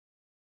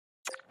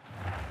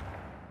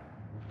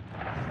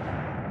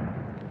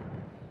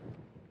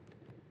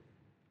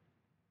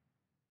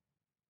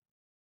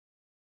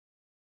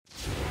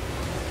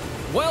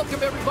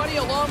Welcome, everybody,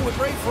 along with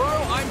Ray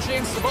Ferraro. I'm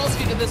James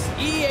Cebulski to this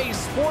EA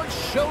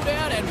Sports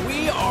Showdown, and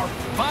we are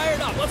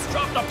fired up. Let's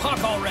drop the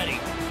puck already.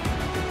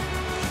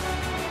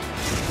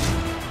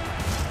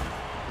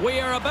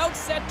 We are about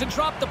set to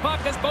drop the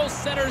puck as both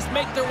centers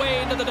make their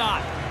way into the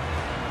dot.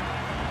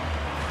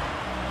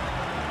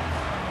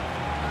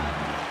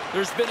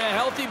 There's been a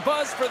healthy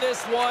buzz for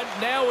this one.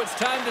 Now it's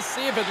time to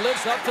see if it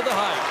lives up to the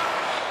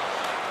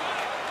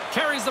hype.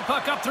 Carries the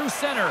puck up through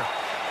center.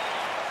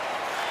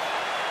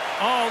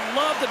 Oh,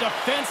 love the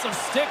defensive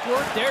stick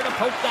work there to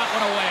poke that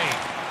one away.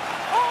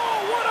 Oh,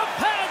 what a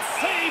pad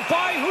save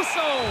by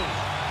Husso.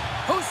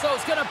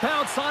 Husso's going to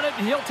pounce on it,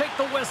 and he'll take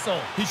the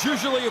whistle. He's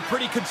usually a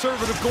pretty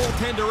conservative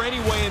goaltender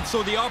anyway, and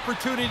so the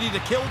opportunity to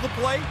kill the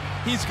play,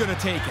 he's going to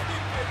take it.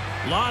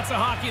 Lots of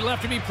hockey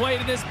left to be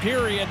played in this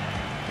period.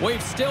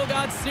 We've still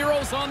got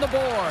zeros on the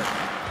board.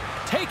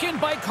 Taken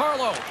by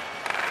Carlo.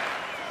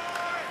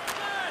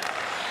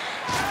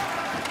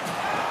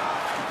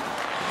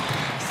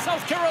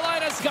 South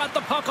Carolina's got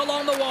the puck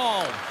along the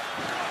wall.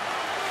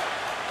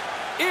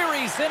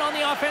 Erie's in on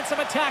the offensive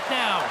attack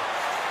now.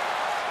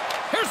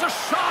 Here's a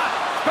shot.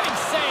 Big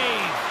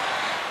save.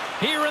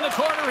 Here in the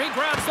corner, he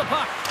grabs the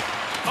puck.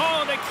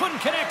 Oh, they couldn't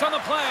connect on the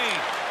play.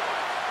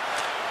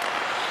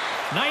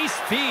 Nice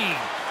feed.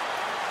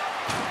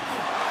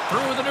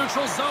 Through the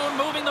neutral zone,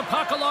 moving the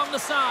puck along the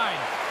side.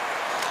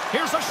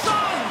 Here's a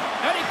shot,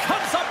 and he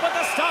comes up with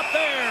a stop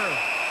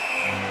there.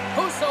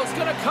 Husso's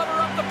going to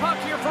cover up the puck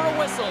here for a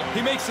whistle.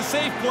 He makes a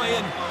safe play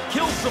and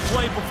kills the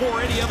play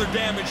before any other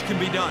damage can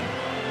be done.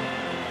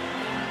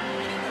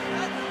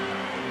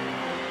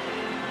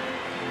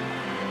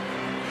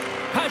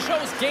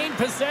 Pajot's gained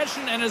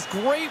possession, and his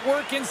great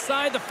work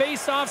inside the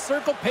face-off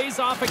circle pays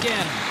off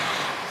again.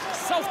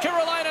 South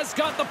Carolina's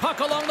got the puck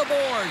along the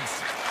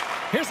boards.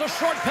 Here's a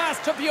short pass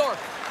to Bjork.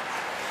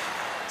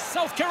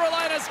 South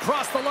Carolina's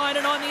crossed the line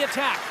and on the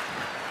attack.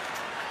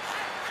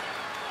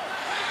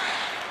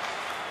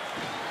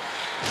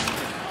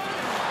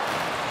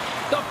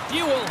 The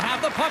Fuel have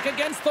the puck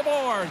against the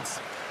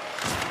boards.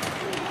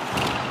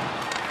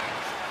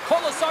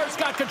 Colasar's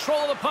got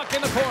control of the puck in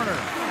the corner.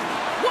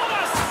 What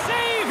a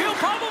save! He'll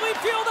probably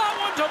feel that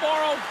one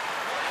tomorrow.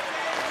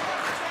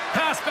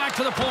 Pass back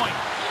to the point.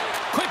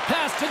 Quick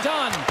pass to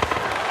Dunn.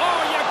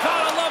 Oh, you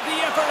gotta love the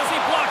effort as he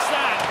blocks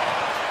that.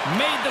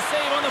 Made the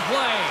save on the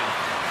play.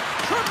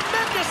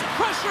 Tremendous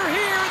pressure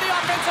here in the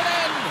offensive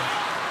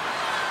end.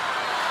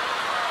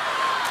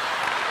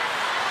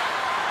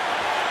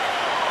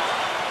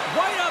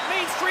 Right up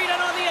Main Street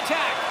and on the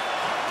attack.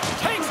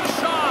 Takes a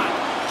shot.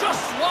 Just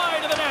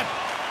wide of the net.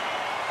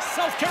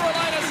 South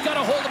Carolina's got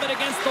a hold of it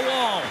against the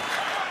wall.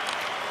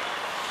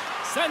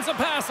 Sends a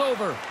pass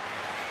over.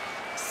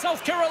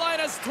 South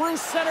Carolina's through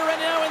center and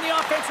now in the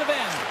offensive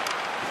end.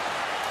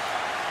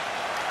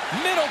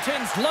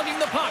 Middleton's lugging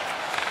the puck.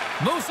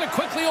 Moves it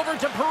quickly over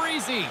to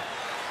Parisi.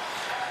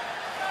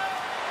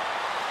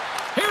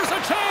 Here's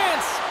a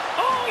chance.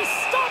 Oh, he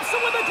stops it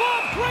with a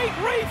glove. Great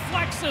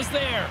reflexes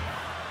there.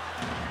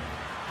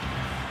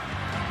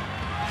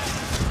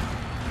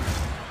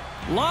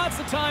 Lots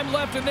of time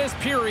left in this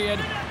period.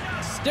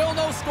 Still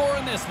no score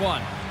in this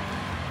one.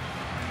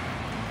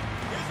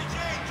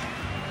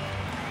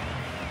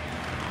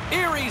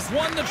 Erie's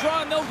won the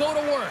draw, and they'll go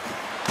to work.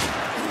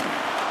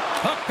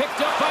 Puck picked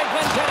up by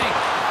Glendening.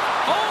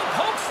 Oh,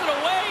 pokes it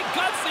away.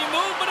 Gutsy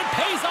move, but it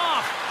pays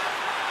off.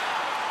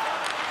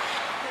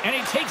 And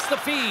he takes the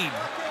feed.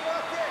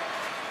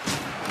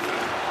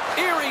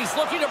 Erie's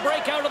looking to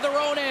break out of their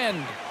own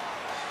end.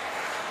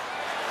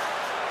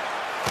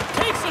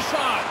 Takes a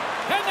shot.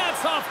 And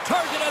that's off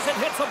target as it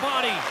hits a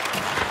body.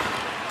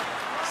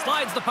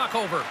 Slides the puck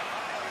over.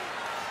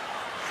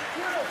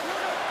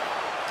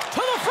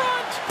 To the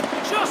front.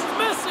 Just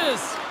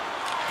misses.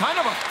 Kind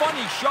of a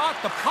funny shot.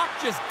 The puck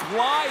just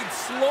glides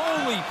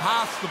slowly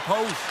past the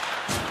post.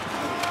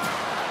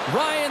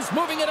 Ryan's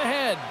moving it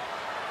ahead.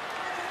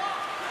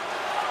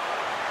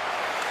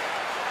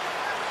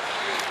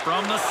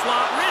 From the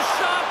slot, wrist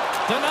shot.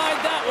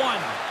 Denied that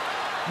one.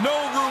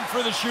 No room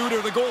for the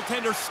shooter. The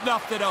goaltender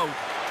snuffed it out.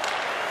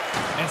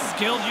 And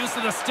skilled use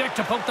of the stick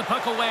to poke the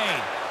puck away.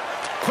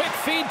 Quick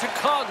feed to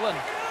Coughlin.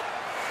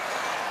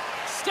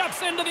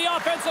 Steps into the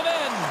offensive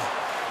end.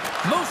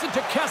 Moves it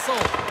to Kessel.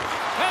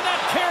 And that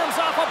caroms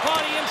off a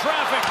body in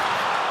traffic.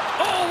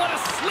 Oh, what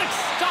a slick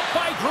stop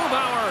by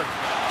Grubauer.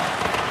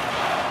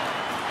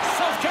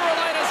 South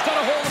Carolina's got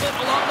a hold of it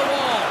along the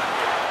wall.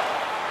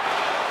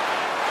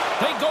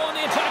 They go on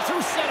the attack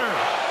through center.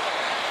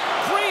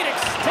 Great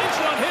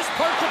extension on his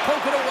part to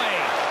poke it away.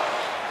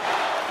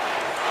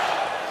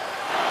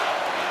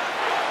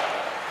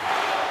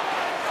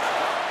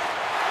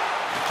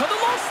 To the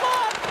low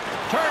slot.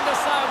 Turned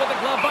aside with a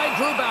glove by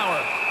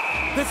Grubauer.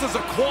 This is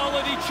a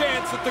quality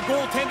chance that the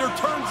goaltender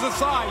turns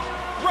aside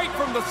right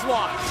from the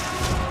slot.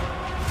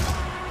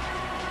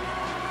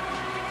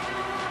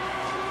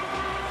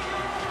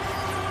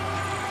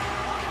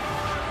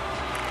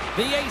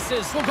 The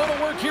Aces will go to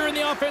work here in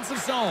the offensive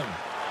zone.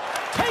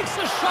 Takes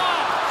a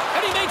shot,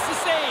 and he makes the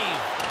save.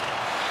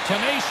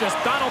 Tenacious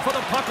battle for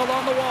the puck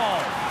along the wall.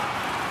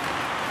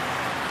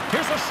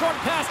 Here's a short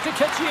pass to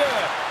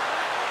Couture.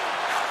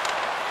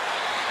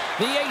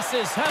 The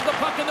Aces have the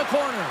puck in the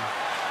corner.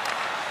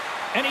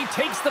 And he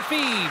takes the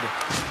feed.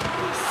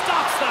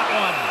 Stops that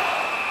one.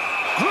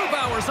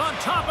 Grubauer's on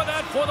top of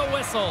that for the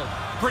whistle.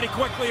 Pretty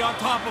quickly on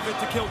top of it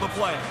to kill the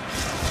play.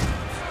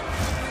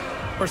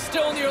 We're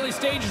still in the early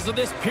stages of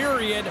this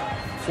period.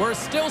 We're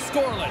still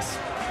scoreless.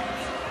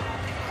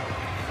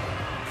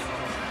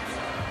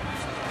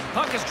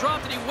 Puck is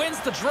dropped and he wins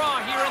the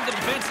draw here in the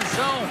defensive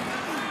zone.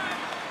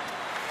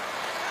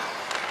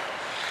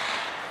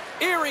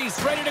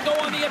 Erie's ready to go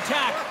on the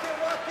attack.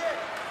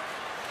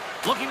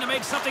 Looking to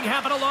make something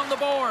happen along the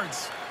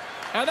boards.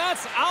 And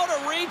that's out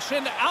of reach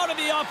and out of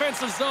the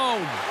offensive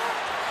zone.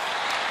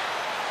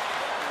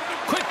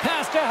 Quick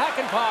pass to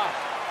Hakanpää.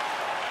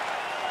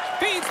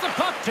 Feeds the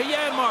puck to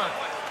Janmark.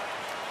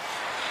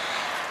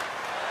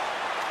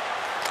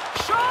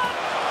 Shot!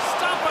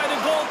 Stopped by the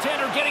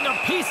goaltender, getting a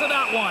piece of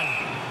that one.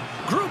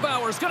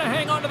 Grubauer's going to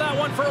hang on to that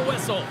one for a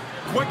whistle.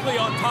 Quickly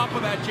on top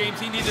of that, James.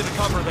 He needed to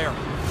cover there.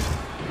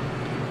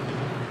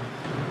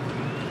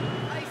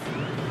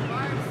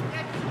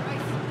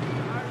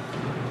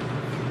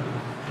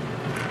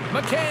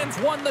 McCann's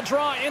won the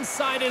draw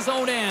inside his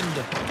own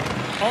end.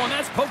 Oh, and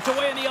that's poked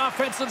away in the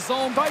offensive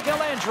zone by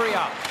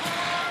Dellandrea.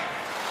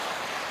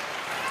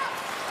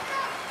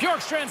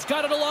 Bjorkstrand's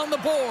got it along the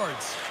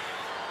boards.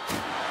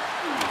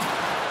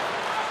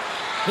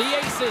 The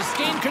Aces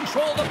gain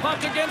control of the puck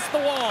against the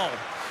wall.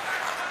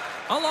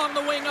 Along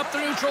the wing up the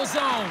neutral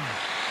zone.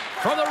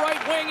 From the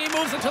right wing, he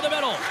moves it to the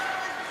middle.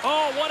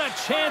 Oh, what a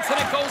chance, and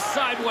it goes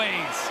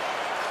sideways.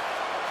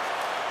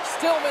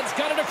 Stillman's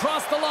got it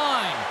across the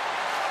line.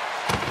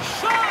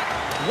 Shot!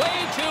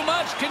 Way too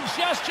much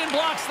congestion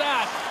blocks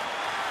that.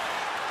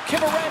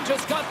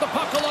 Kivarenja's got the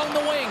puck along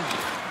the wing.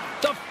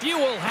 The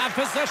Fuel have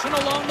possession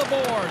along the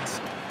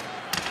boards.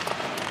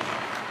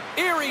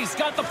 Erie's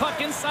got the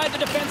puck inside the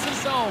defensive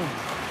zone.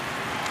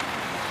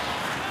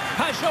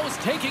 Pajot's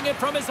taking it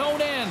from his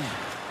own end.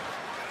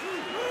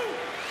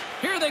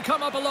 Here they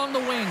come up along the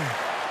wing.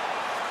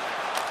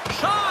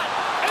 Shot!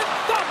 And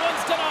that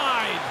one's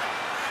denied!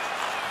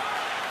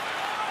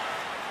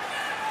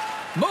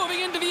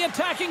 Moving into the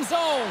attacking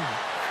zone.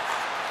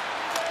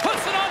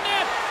 Puts it on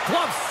net.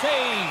 Glove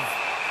save.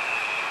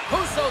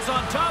 Husso's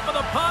on top of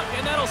the puck,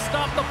 and that'll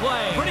stop the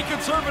play. Pretty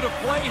conservative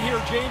play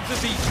here, James, as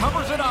he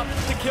covers it up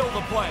to kill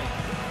the play.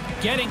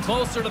 Getting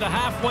closer to the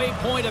halfway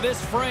point of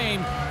this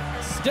frame.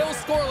 Still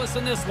scoreless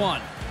in this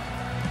one.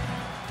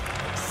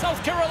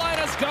 South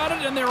Carolina's got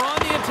it, and they're on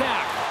the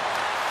attack.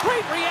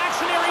 Great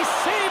reactionary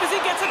save as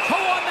he gets a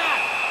toe on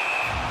that.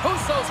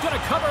 Husso's going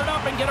to cover it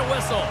up and get a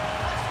whistle.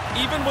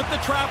 Even with the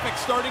traffic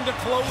starting to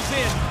close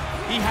in,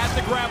 he had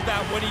to grab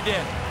that when he did.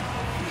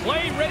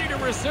 Play ready to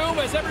resume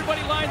as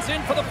everybody lines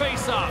in for the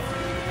faceoff.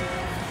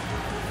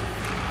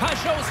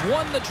 Pajot's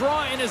won the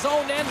draw in his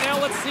own end. Now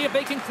let's see if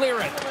they can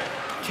clear it.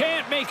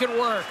 Can't make it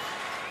work.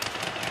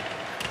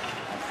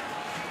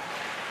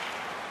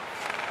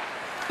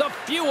 The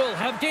Fuel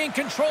have gained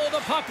control of the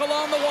puck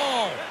along the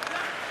wall.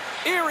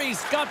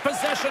 Erie's got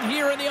possession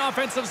here in the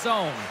offensive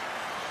zone.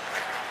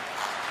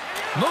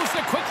 Moves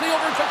it quickly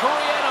over to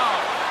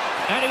Corriero.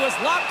 And he was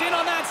locked in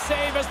on that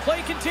save as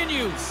play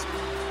continues.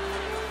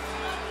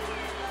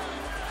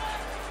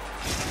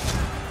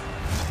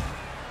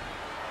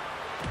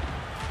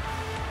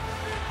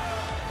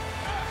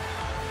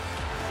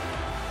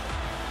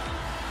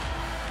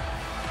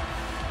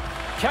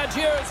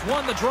 Couture's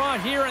won the draw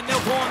here, and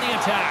they'll go on the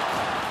attack.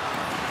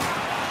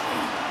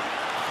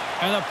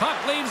 And the puck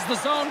leaves the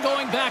zone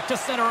going back to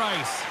center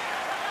ice.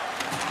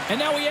 And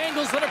now he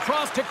angles it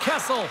across to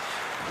Kessel.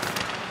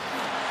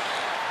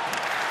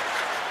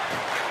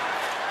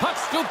 Puck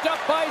scooped up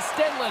by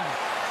Stenlund.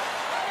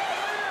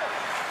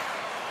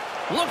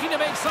 Looking to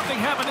make something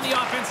happen in the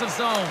offensive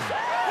zone.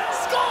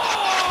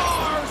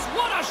 Scores!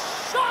 What a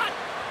shot!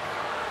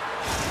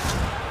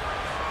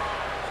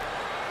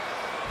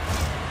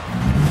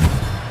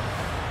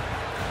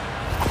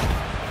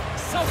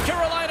 South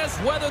Carolina's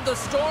weathered the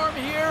storm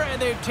here,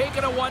 and they've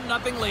taken a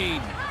 1-0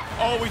 lead.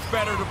 Always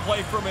better to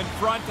play from in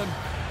front, and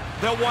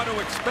they'll want to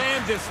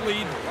expand this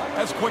lead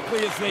as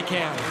quickly as they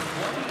can.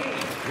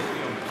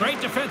 Great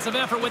defensive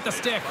effort with the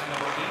stick.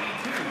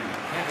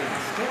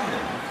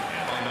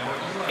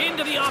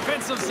 Into the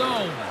offensive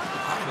zone.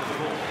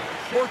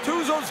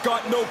 Bortuzzo's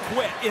got no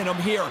quit in him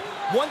here.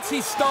 Once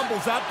he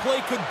stumbles, that play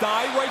could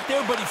die right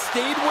there, but he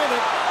stayed with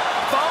it,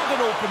 found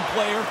an open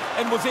player,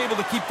 and was able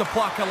to keep the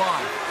puck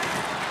alive.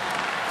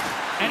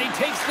 And he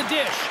takes the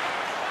dish.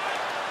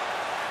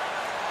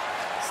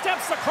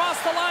 Steps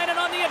across the line and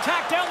on the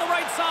attack down the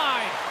right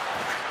side.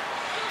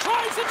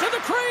 Drives it to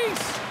the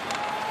crease.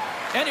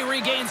 And he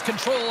regains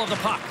control of the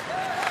puck.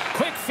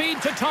 Quick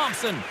feed to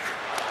Thompson.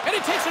 And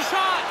he takes a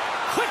shot.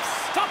 Quick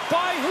stop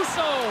by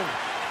Husso.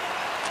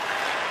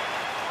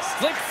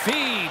 Slick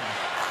feed.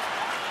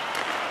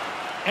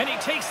 And he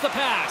takes the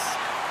pass.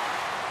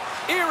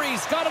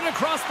 Erie's got it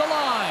across the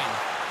line.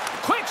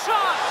 Quick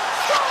shot.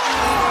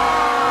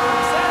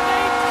 Scores! And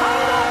they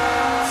tie it up.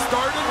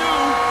 Start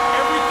anew.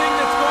 Everything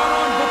that's gone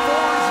on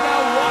before is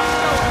now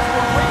washed out.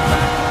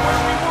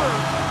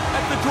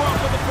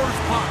 with the first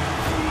puck.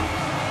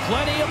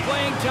 Plenty of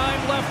playing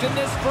time left in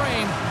this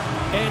frame.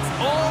 It's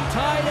all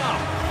tied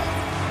up.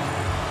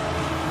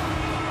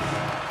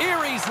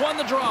 Erie's won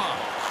the draw.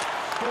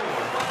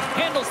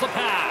 Handles the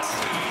pass.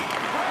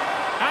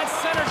 At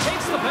center,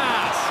 takes the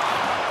pass.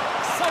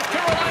 South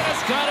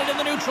Carolina's got it in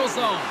the neutral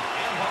zone.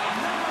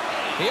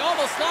 He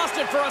almost lost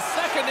it for a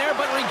second there,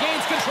 but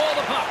regains control of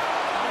the puck.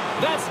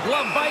 That's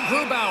gloved by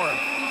Grubauer.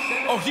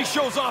 Oh, he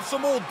shows off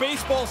some old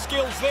baseball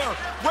skills there.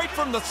 Right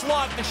from the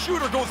slot, the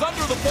shooter goes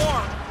under the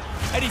bar,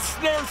 and he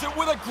snares it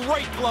with a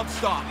great glove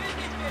stop.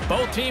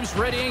 Both teams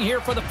readying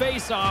here for the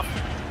face-off.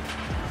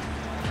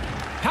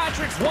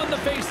 Patrick's won the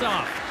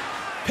face-off.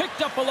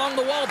 Picked up along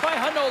the wall by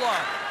Hanola.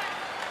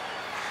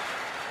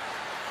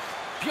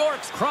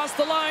 Bjork's crossed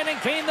the line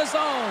and gained the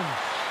zone.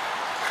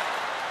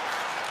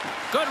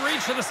 Good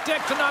reach to the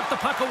stick to knock the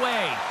puck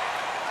away.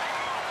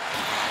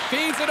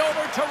 Feeds it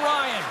over to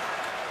Ryan.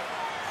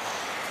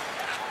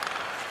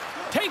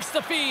 Takes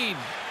the feed.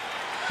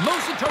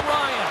 Moves it to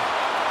Ryan.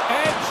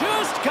 And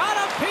just got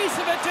a piece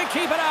of it to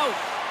keep it out.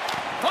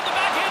 From the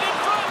backhand in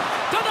front.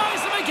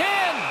 Denies him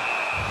again.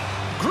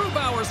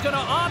 Grubauer's going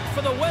to opt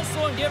for the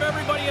whistle and give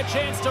everybody a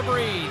chance to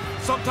breathe.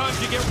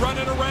 Sometimes you get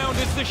running around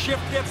as the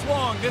shift gets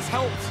long. This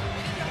helps.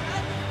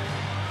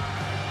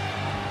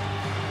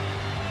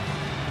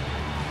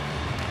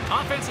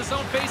 Offense's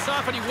own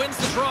face-off, and he wins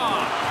the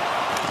draw.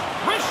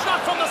 Wrist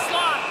shot from the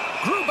slot.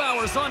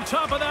 Grubauer's on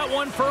top of that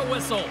one for a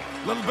whistle.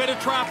 A little bit of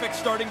traffic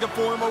starting to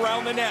form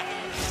around the net.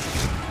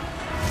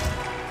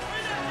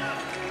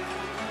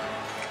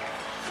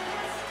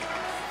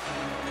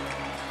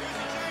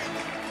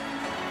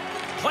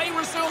 Play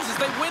resumes as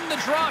they win the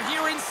draw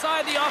here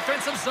inside the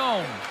offensive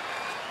zone.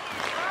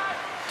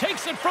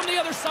 Takes it from the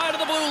other side of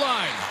the blue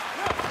line.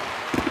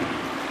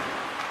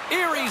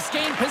 Erie's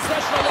gained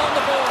possession along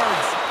the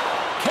boards.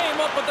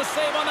 Came up with the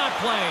save on that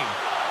play.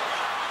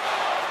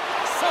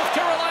 South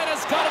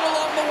Carolina's got it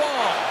along the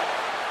wall.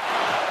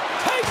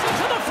 Takes it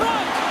to the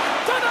front.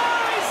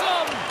 Denies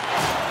him.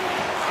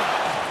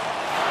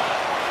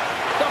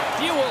 The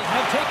Fuel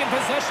have taken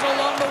possession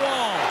along the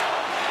wall.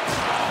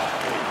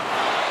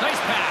 Nice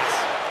pass.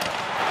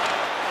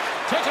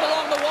 Taken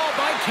along the wall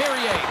by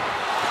Carrier.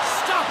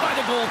 Stopped by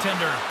the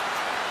goaltender.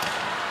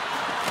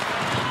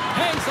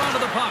 Hangs onto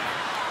the puck.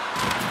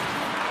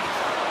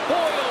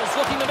 Boyle's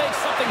looking to make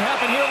something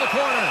happen here in the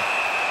corner.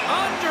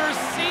 Under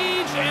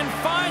siege and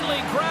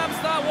finally grabs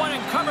that one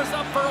and covers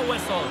up for a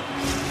whistle.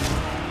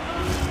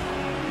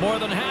 More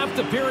than half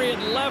the period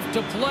left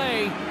to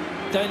play.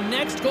 The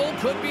next goal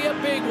could be a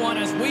big one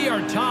as we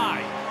are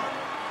tied.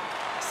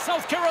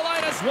 South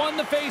Carolina's won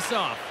the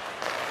faceoff.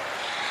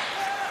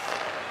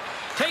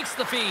 Takes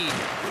the feed.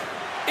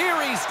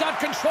 Erie's got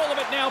control of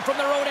it now from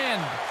their own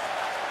end.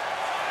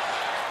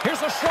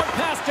 Here's a short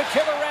pass to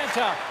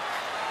Kiviranta.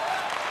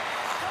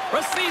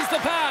 Receives the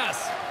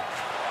pass.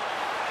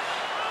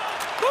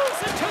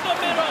 Moves it to the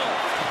middle.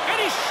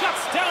 And he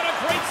shuts down a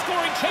great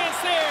scoring chance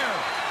there.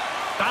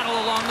 Battle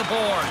along the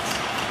boards.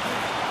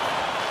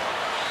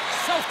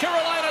 South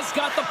Carolina's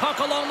got the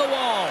puck along the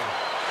wall.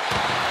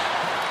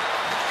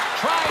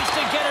 Tries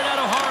to get it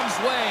out of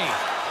harm's way.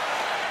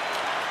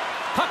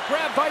 Puck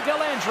grabbed by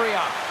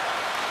Dellandrea.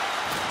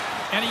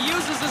 And he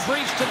uses his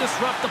reach to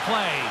disrupt the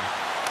play.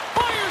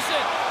 Fires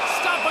it.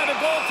 Stopped by the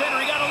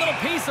goaltender. He got a little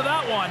piece of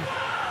that one.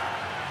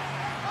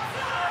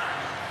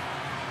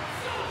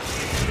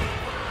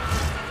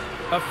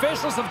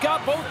 Officials have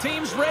got both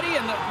teams ready,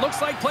 and it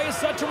looks like play is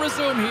set to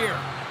resume here.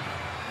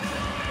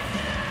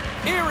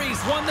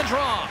 Erie's won the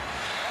draw.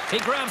 He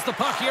grabs the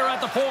puck here at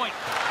the point.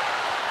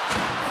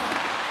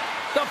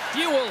 The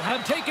Fuel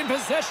have taken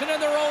possession in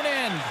their own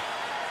end.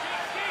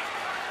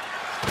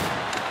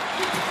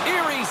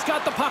 Erie's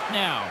got the puck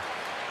now.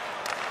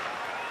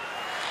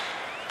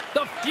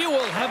 The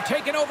Fuel have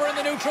taken over in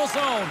the neutral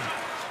zone.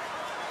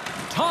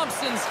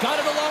 Thompson's got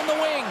it along the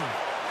wing.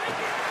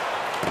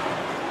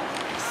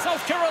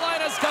 South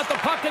Carolina's got the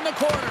puck in the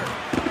corner.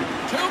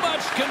 Too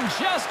much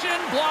congestion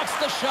blocks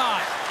the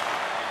shot.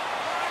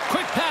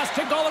 Quick pass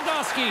to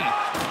Goligoski.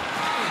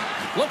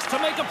 Looks to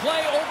make a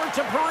play over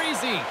to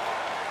Parisi.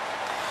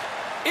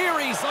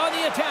 Erie's on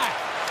the attack.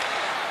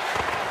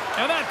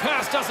 And that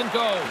pass doesn't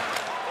go.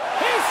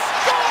 He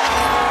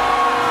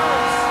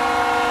scores!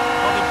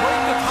 Well, they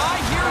break the tie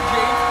here,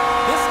 James.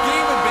 This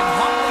game had been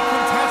hotly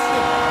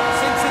contested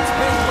since it's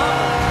been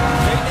level.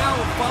 They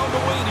now have found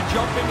a way to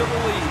jump into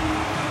the lead.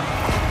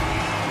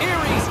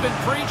 Erie's been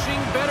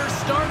preaching better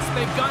starts.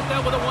 They've got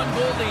that with a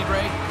one-goal lead,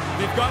 Ray.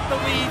 They've got the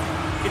lead.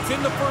 It's in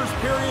the first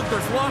period.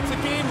 There's lots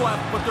of game left,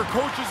 but their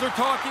coaches are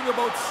talking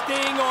about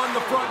staying on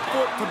the front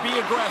foot to be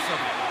aggressive.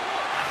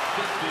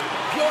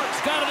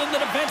 Bjork's got it in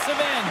the defensive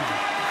end.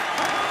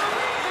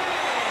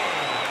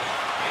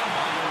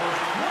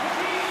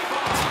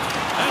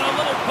 And a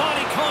little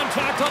body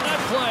contact on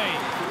that play.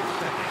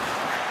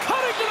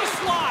 Cutting to the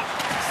slot.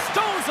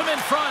 Stones him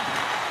in front.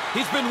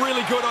 He's been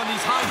really good on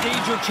these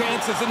high-danger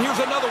chances, and here's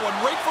another one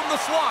right from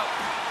the slot.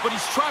 But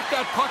he's tracked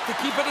that puck to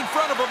keep it in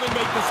front of him and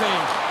make the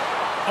save.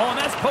 Oh, and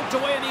that's poked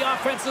away in the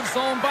offensive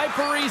zone by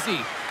Parisi.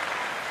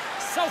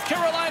 South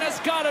Carolina's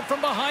got it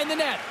from behind the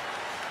net.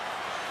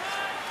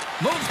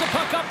 Moves the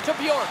puck up to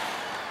Bjork.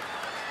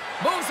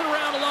 Moves it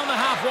around along the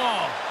half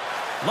wall.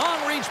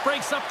 Long reach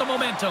breaks up the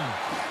momentum.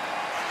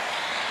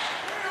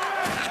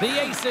 The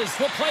Aces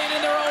will play it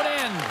in their own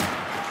end.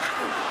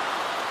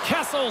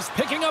 Kessel's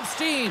picking up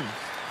steam.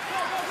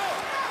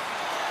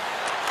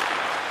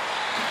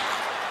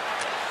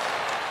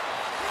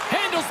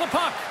 Handles the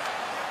puck.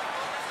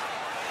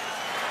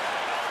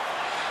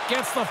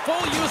 Gets the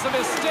full use of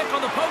his stick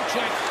on the poke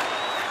check.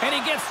 And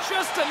he gets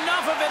just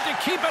enough of it to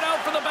keep it out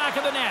from the back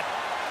of the net.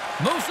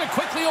 Moves it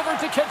quickly over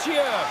to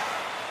Ketchier.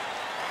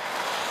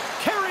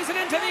 Carries it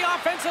into the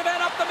offensive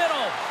end up the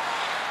middle.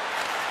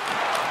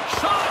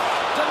 Shot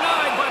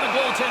denied by the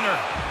goaltender.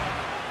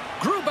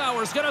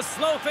 Grubauer's going to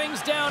slow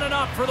things down and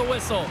opt for the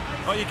whistle.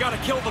 Oh, you got to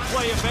kill the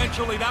play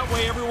eventually. That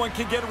way everyone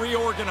can get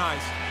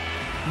reorganized.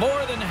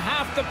 More than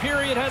half the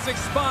period has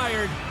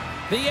expired.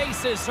 The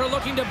Aces are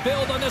looking to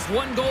build on this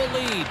one-goal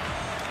lead.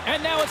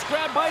 And now it's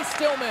grabbed by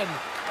Stillman.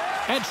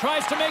 And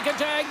tries to make a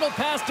diagonal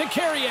pass to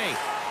Carrier.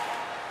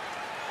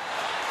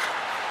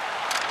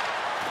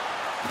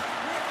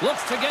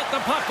 Looks to get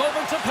the puck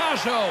over to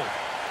Pajot.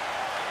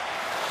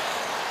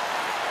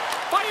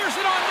 Fires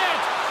it on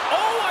net.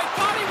 Oh, I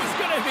thought he was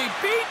going to be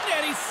beaten,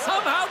 and he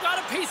somehow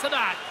got a piece of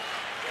that.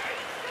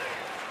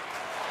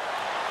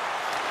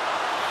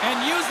 And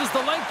uses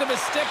the length of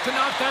his stick to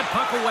knock that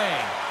puck away.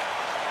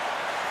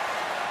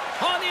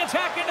 On the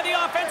attack into the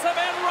offensive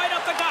end, right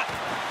up the gut.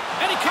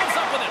 And he comes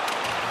up with it.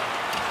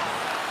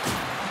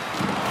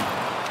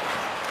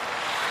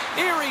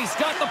 Erie's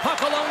got the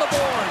puck along the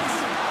boards.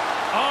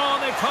 Oh,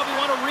 they probably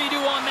want a redo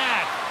on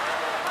that.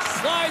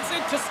 Slides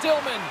it to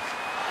Stillman.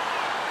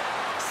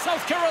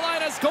 South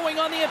Carolina's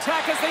going on the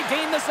attack as they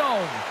gain the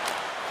zone.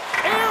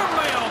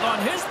 Airmailed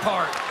on his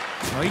part.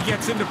 Well, he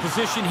gets into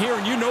position here,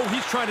 and you know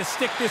he's trying to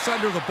stick this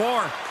under the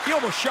bar. He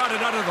almost shot it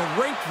out of the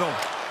rink, though.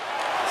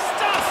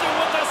 Stops it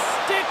with the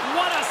stick.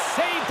 What a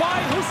save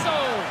by Husso.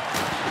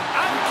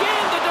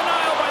 Again, the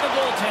denial by the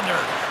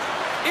goaltender.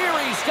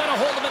 Erie's got a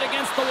hold of it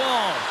against the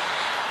wall.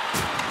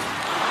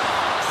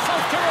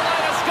 South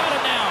Carolina's got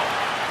it now.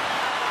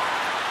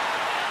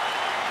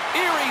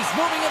 Erie's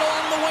moving it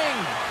along the wing.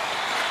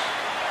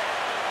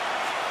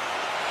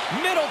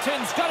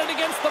 Middleton's got it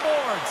against the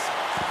boards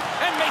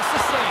and makes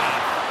the save.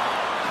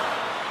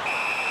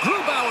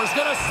 Grubauer's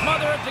going to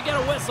smother it to get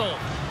a whistle.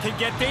 Can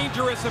get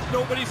dangerous if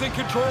nobody's in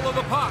control of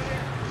the puck.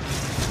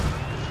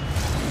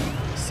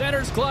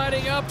 Center's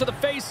gliding up to the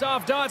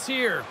face-off dots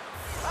here.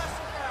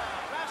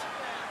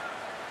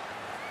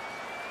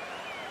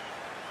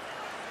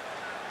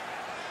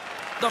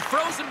 The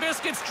frozen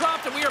biscuits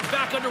dropped, and we are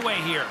back underway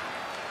here.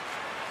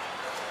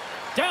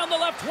 Down the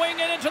left wing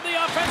and into the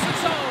offensive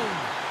zone.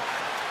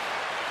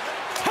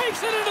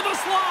 Takes it into the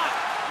slot.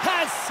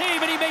 Has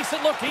save, and he makes it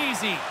look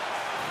easy.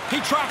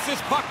 He tracks his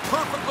puck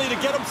perfectly to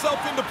get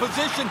himself into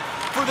position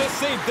for this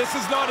save. This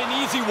is not an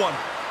easy one.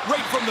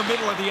 Right from the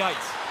middle of the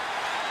ice.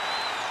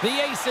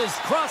 The Aces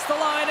cross the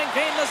line and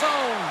gain the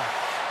zone.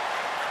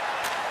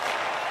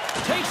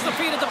 Takes the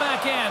feed at the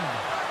back end.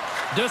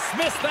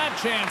 Dismiss that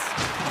chance.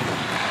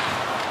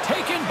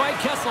 Taken by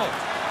Kessel.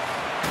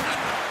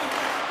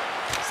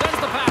 Sends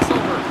the pass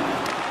over.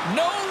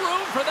 No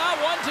room for that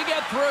one to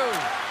get through.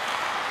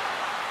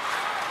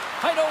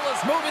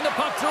 Heidola's moving the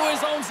puck through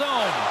his own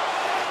zone.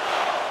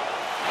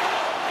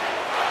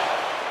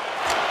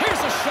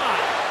 Here's a shot.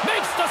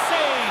 Makes the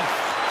save.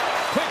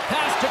 Quick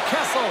pass to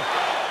Kessel.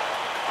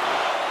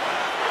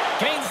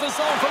 Gains the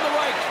zone from the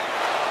right.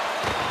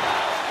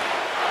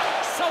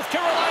 South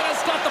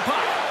Carolina's got the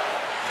puck.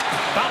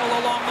 Battle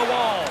along the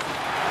wall.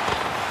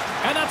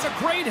 And that's a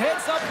great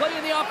heads-up play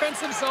in the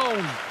offensive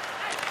zone.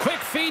 Quick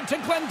feed to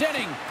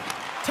Glendening.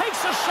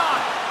 Takes a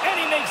shot, and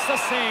he makes the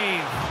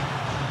save.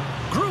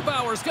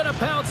 Grubauer's going to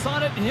bounce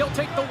on it, and he'll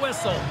take the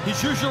whistle.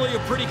 He's usually a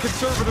pretty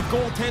conservative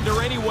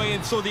goaltender anyway,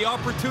 and so the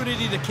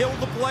opportunity to kill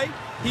the play,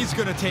 he's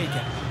going to take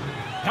it.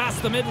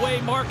 Past the midway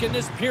mark in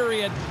this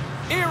period,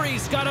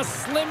 Erie's got a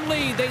slim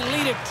lead. They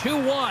lead it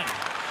 2-1.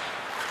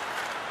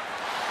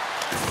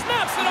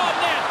 Snaps it on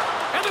net,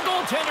 and the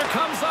goaltender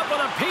comes up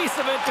with a piece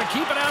of it to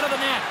keep it out of the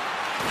net.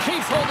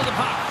 Keeps hold of the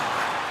puck.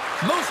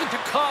 Moves it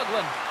to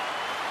Coughlin.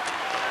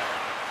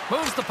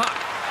 Moves the puck.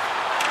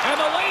 And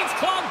the lane's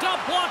clogged up,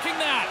 blocking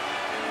that.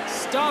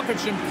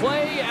 Stoppage in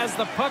play as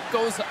the puck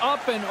goes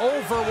up and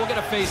over. We'll get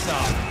a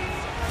face-off.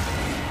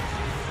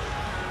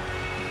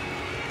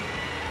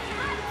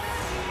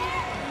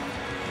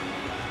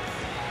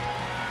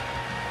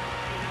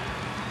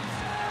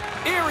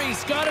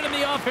 Erie's got it in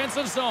the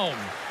offensive zone.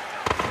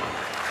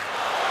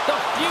 The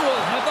Fuel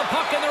have the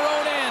puck in their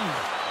own end.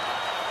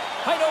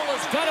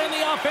 Heidola's got it in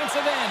the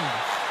offensive end.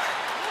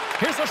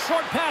 Here's a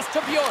short pass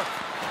to Bjork.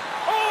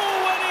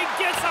 Oh, and he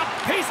gets a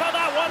piece of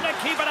that one to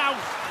keep it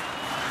out.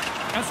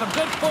 And some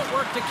good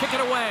footwork to kick it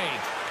away.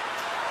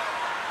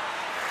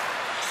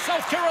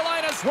 South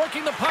Carolina's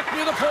working the puck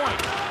near the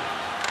point.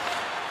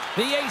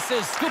 The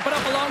Aces scoop it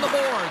up along the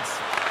boards.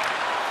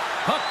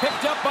 Puck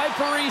picked up by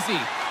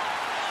Parisi.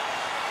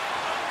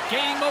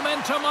 Gaining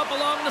momentum up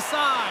along the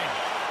side.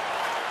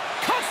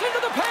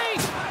 into the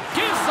paint.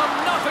 Gives them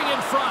nothing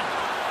in front.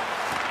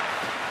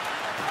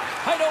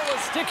 Heidola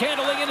stick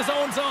handling in his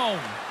own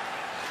zone.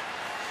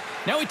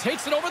 Now he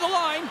takes it over the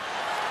line.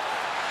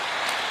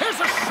 Here's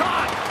a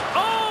shot.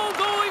 Oh,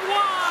 going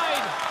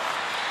wide.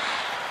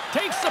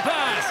 Takes the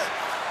pass.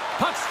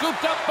 Puck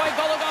scooped up by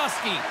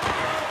Goligoski.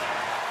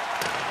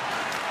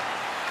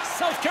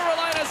 South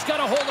Carolina's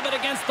got a hold of it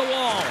against the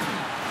wall.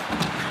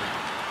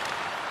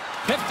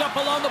 Picked up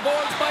along the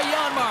boards by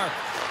Janmark.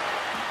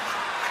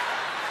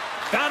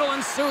 Battle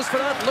ensues for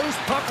that loose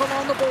puck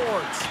along the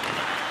boards.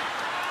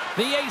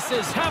 The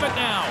Aces have it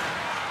now.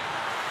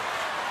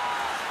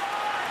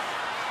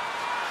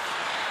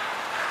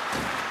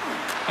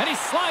 And he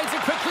slides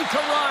it quickly to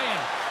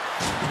Ryan.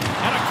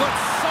 And a good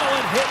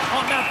solid hit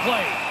on that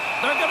play.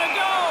 They're going to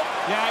go.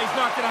 Yeah, he's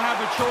not going to have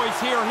a choice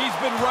here. He's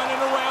been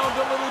running around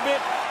a little bit,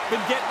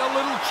 been getting a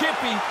little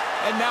chippy,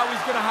 and now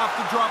he's going to have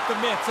to drop the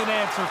mitts and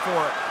answer for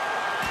it.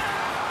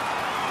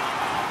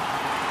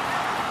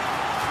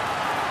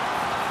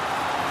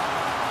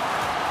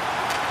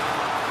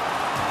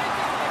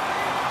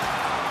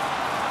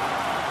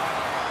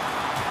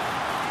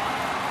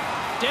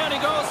 Down he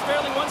goes,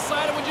 fairly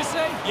one-sided, would you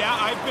say? Yeah,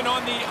 I've been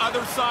on the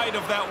other side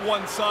of that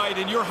one side,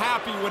 and you're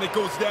happy when it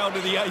goes down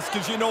to the ice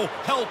because you know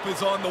help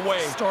is on the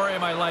way. Story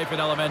of my life in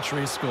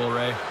elementary school,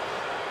 Ray.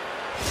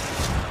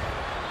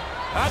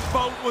 That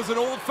bout was an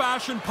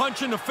old-fashioned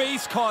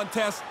punch-in-the-face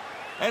contest,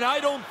 and I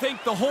don't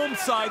think the home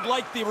side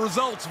liked the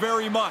results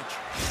very much.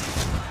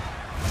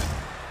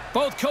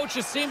 Both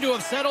coaches seem to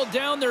have settled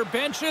down their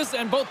benches,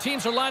 and both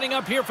teams are lining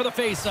up here for the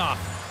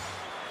face-off.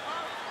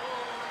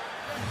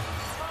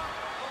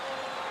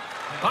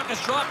 Puck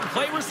is dropped and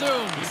play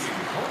resumes.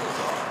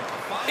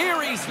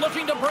 Erie's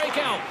looking to break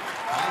out.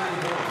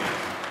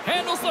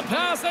 Handles the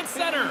pass at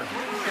center.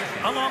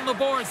 Along the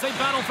boards, they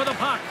battle for the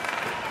puck.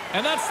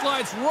 And that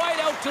slides right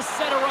out to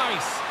center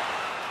ice.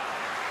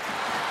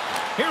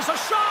 Here's a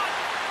shot.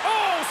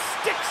 Oh,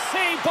 stick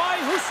save by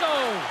Husso.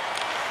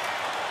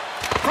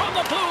 From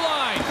the blue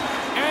line.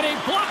 And he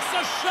blocks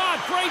the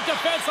shot. Great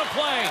defensive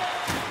play.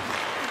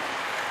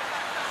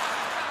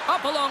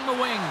 Up along the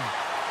wing.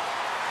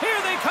 Here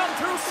they come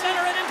through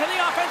center and into the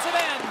offensive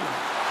end.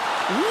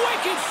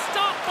 Wicked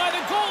stop by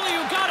the goalie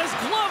who got his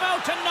glove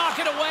out to knock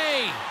it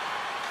away.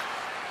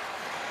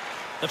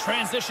 The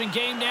transition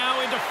game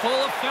now into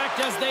full effect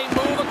as they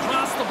move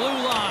across the blue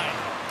line.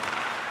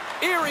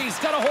 Erie's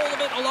got a hold of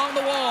it along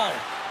the wall.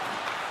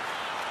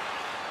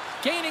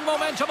 Gaining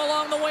momentum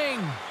along the wing.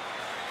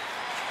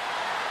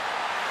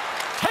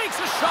 Takes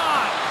a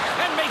shot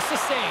and makes the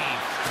save.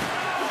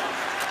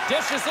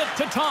 Dishes it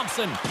to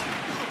Thompson.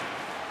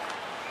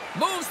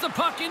 Moves the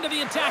puck into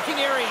the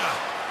attacking area.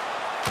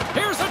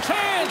 Here's a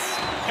chance,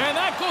 and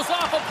that goes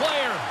off a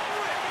player.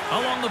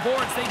 Along the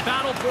boards, they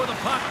battle for the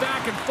puck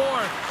back and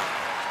forth.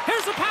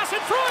 Here's a pass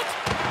in front,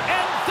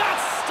 and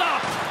that's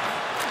stopped.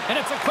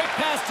 And it's a quick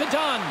pass to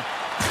Dunn.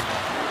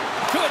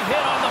 Good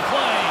hit on the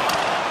play.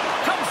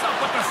 Comes up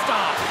with the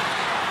stop.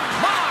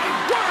 My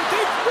word,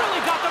 they've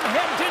really got them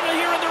hemmed in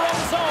here in their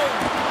own zone.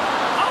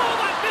 Oh,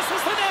 that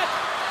misses the net.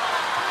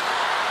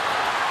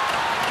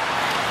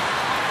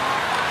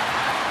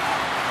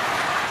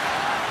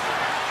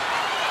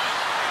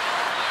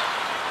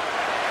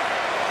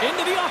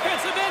 Into the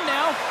offensive end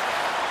now.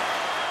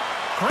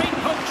 Great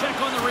poke check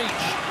on the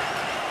reach.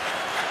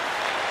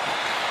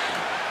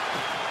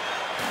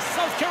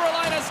 South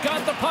Carolina's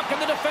got the puck in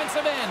the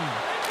defensive end.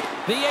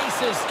 The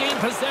Aces gain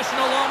possession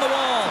along the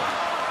wall.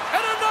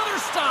 And another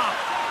stop.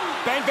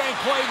 Bang, bang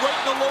play right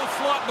in the low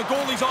slot, and the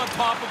goalie's on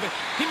top of it.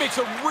 He makes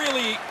a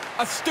really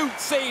astute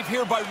save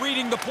here by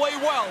reading the play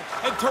well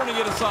and turning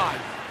it aside.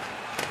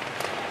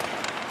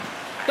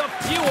 The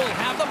Fuel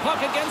have the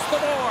puck against the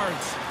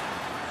boards.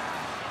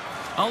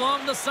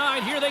 Along the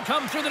side, here they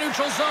come through the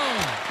neutral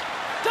zone.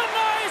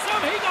 Denies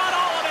him, he got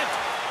all of it.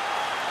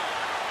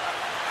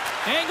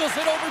 Angles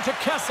it over to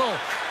Kessel.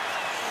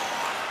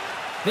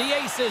 The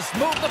Aces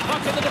move the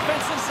puck in the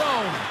defensive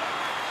zone.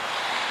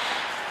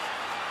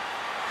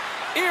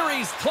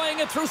 Erie's playing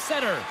it through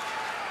center.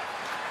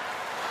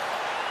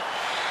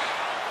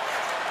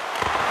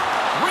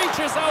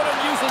 Reaches out and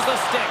uses the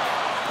stick.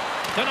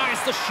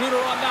 Denies the shooter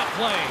on that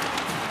play.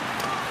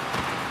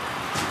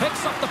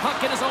 Picks up the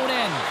puck in his own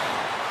end.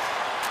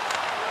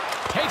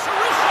 Takes a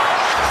wrist shot.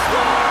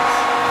 Scores!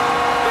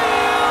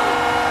 Bill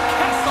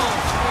Kessel.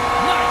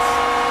 Nice.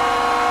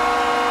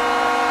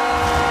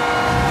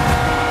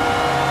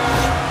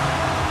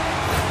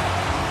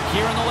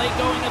 Here in the late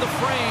going to the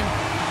frame.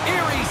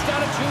 Erie's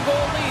got a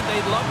 2-goal lead.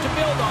 They'd love to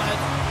build on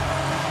it.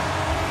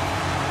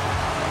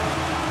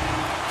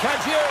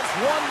 Caggios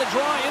won the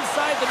draw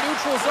inside the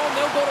neutral zone.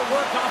 They'll go to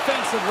work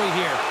offensively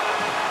here.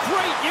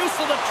 Great use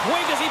of the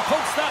twig as he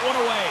pokes that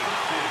one away.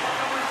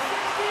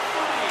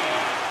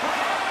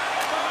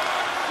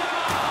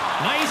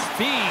 Nice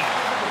feed.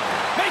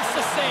 Makes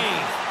the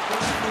save.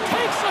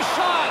 Takes the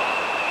shot.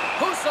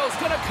 Husso's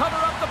going to cover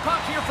up the puck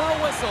here for a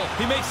whistle.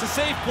 He makes the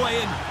safe play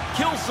and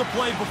kills the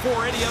play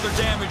before any other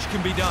damage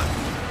can be done.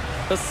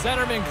 The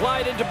centermen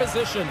glide into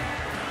position.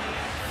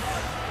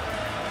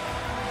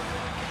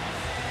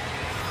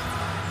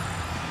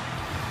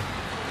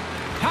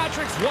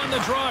 Patrick's won the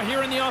draw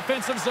here in the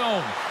offensive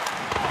zone.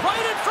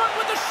 Right in front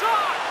with the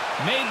shot.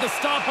 Made the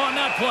stop on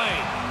that play.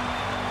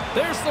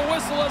 There's the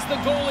whistle as the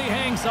goalie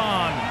hangs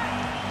on.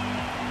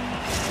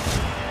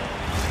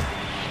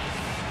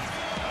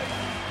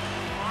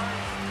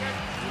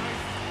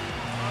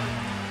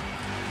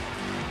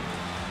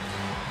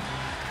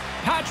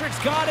 Patrick's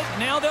got it.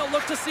 Now they'll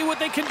look to see what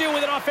they can do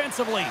with it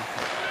offensively.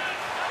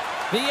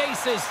 The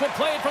Aces will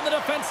play it from the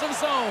defensive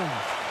zone.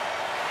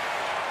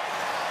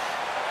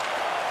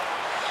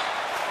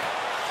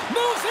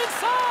 Moves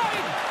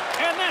inside.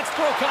 And that's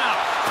broken up.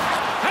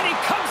 And he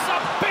comes up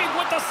big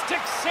with the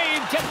stick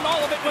save, getting all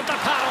of it with the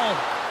paddle.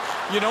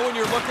 You know when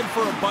you're looking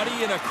for a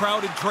buddy in a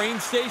crowded train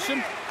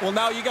station? Well,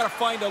 now you got to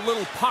find a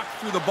little puck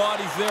through the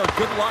bodies there.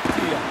 Good luck to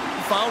you.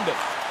 You found it.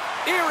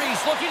 Erie's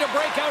looking to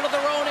break out of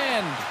their own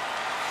end.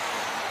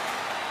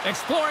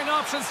 Exploring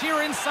options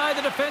here inside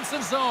the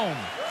defensive zone.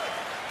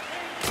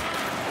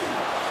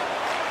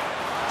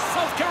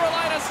 South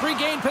Carolina's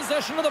regained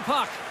possession of the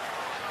puck.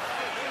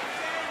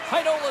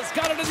 Heidola's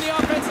got it in the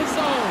offensive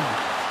zone.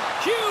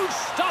 Huge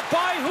stop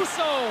by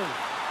Husso.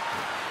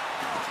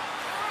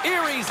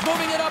 Erie's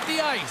moving it up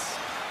the ice.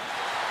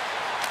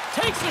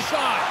 Takes the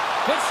shot.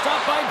 Good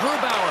stop by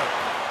Grubauer.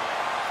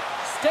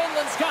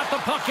 Stenlin's got the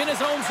puck in his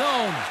own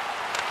zone.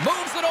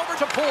 Moves it over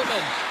to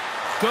Pullman.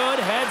 Good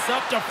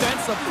heads-up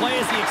defensive play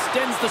as he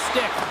extends the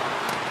stick.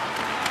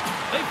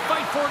 They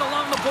fight for it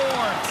along the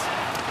boards.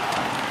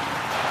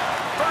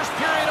 First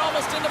period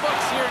almost in the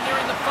books here,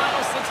 nearing the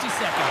final 60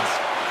 seconds.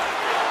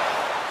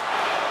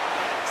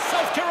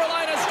 South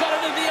Carolina's got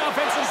it in the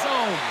offensive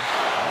zone.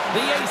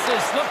 The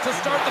Aces look to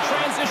start the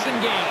transition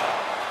game.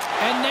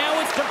 And now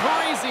it's to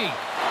Parisi.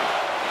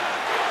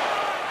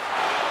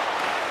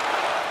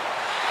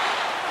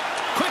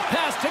 Quick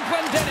pass to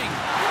Glendening.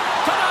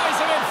 Denies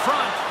him in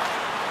front.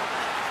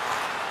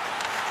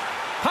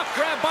 Puck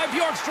grab by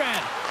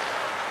Bjorkstrand.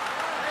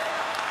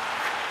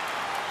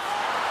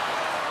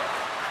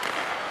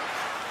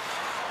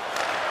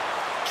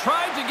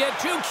 Tried to get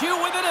too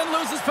cute with it and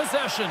loses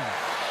possession.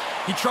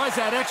 He tries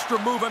that extra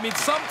move. I mean,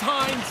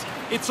 sometimes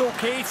it's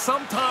okay.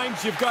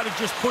 Sometimes you've got to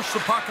just push the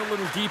puck a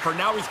little deeper.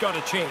 Now he's got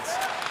a chance.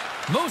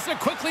 Moves it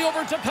quickly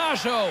over to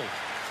Pajot.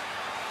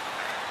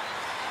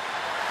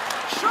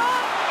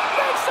 Shot!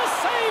 Makes a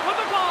save with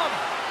the glove.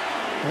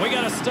 We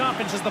got to stop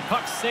it as the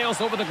puck sails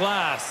over the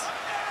glass.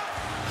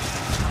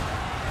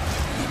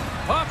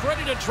 Puck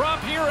ready to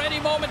drop here any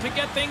moment to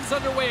get things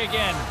underway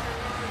again.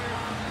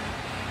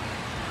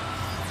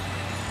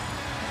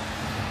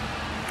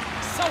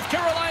 South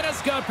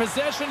Carolina's got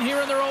possession here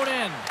in their own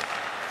end.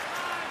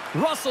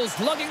 Russell's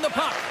lugging the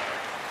puck.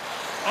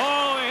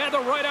 Oh, he had the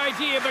right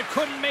idea, but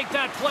couldn't make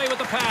that play with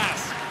the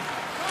pass.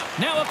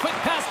 Now a quick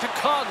pass to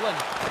Coghlan.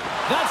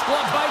 That's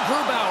blocked by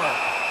Grubauer.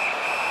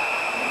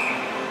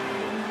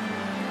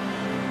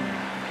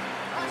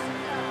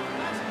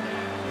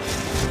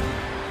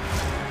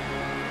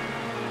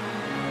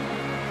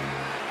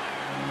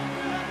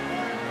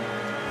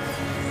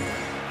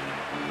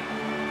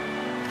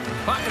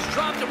 Puck is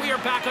dropped and we are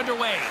back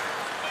underway.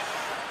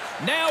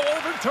 Now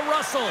over to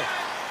Russell.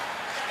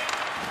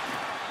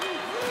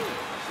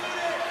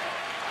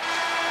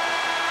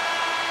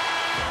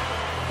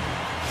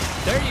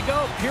 There you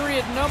go.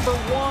 Period number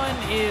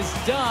 1 is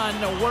done.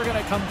 We're going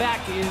to come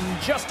back in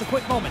just a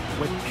quick moment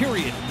with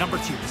period number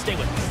 2. Stay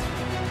with us.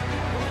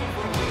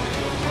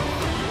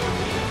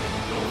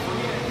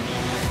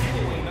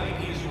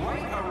 Night is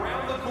right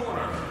around the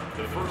corner.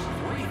 The first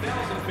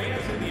 3,000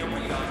 fans in the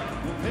arena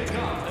will pick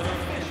up an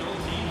official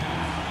team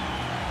hat.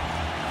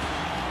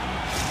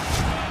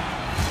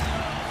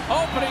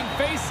 Opening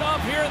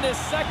face-off here in this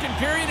second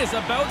period is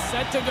about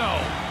set to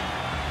go.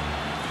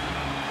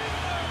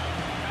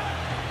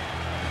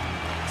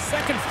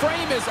 Second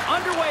frame is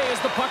underway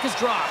as the puck is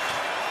dropped.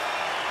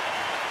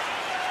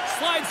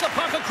 Slides the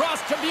puck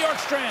across to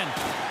Bjorkstrand.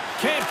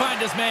 Can't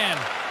find his man.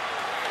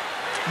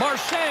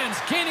 Marchand's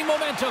gaining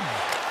momentum.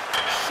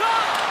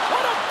 Shot!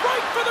 What a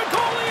break for the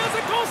goalie as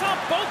it goes off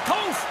both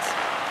posts.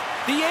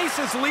 The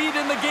Aces lead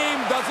in the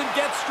game doesn't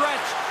get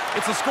stretched.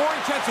 It's a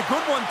scoring chance, a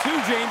good one too,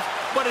 James,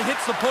 but it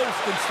hits the post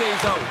and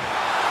stays out.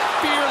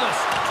 Fearless,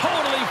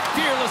 totally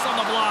fearless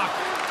on the block.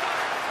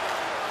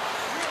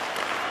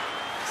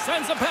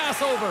 Sends a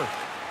pass over.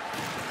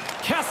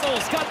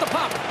 Kessel's got the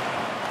puck.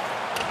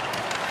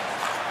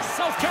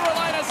 South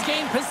Carolina's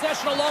gained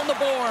possession along the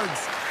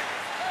boards.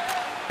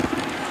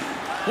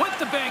 With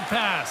the bank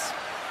pass.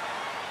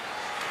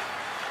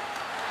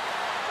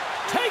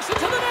 Takes it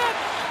to the net.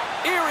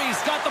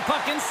 Erie's got the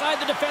puck inside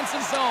the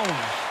defensive zone.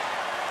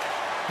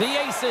 The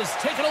Aces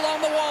take it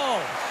along the wall.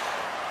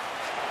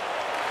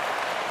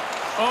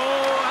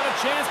 Oh, had a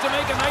chance to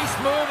make a nice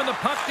move, and the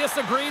puck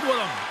disagreed with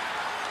him.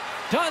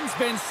 Dunn's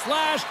been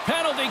slashed.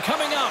 Penalty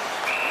coming up.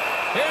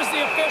 Here's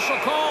the official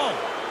call.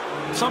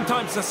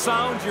 Sometimes the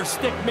sound your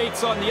stick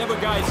makes on the other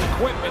guy's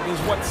equipment is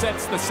what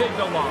sets the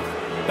signal off.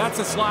 That's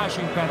a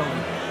slashing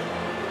penalty.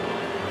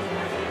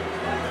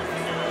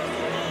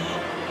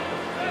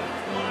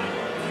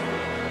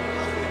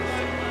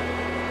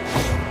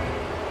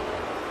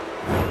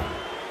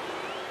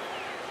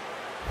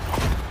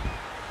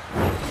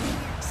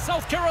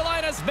 South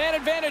Carolina's man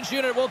advantage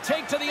unit will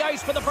take to the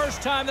ice for the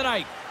first time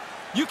tonight.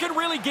 You can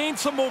really gain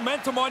some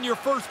momentum on your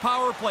first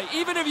power play.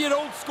 Even if you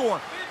don't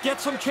score, get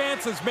some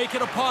chances, make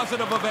it a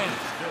positive event.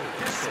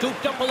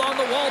 Scooped up along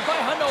the wall by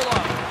Hanola.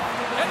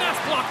 And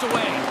that's blocked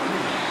away.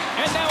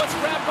 And now it's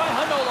grabbed by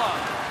Hanola.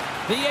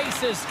 The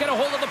Aces get a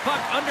hold of the puck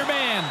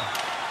undermanned.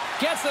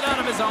 Gets it out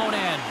of his own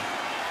end.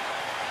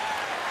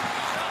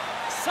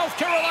 South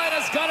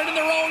Carolina's got it in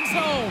their own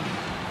zone.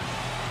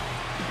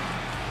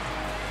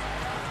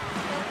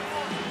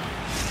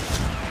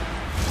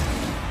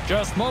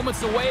 Just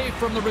moments away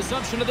from the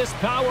resumption of this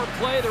power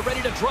play. They're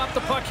ready to drop the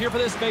puck here for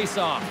this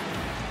faceoff.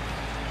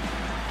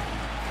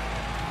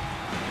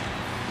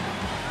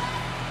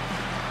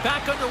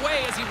 Back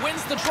underway as he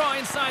wins the draw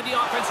inside the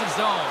offensive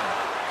zone.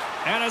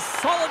 And a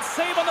solid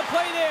save on the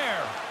play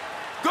there.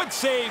 Good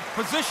save.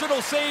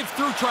 Positional save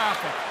through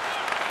traffic.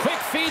 Quick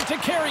feed to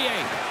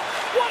Carrier.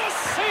 What a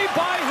save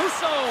by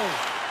Husso.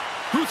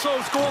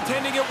 Husso's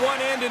goaltending at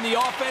one end and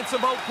the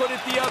offensive output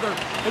at the other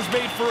has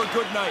made for a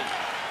good night.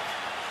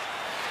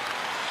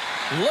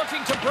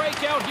 Looking to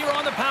break out here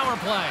on the power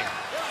play.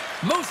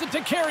 Moves it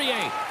to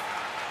Carrier.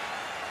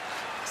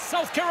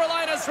 South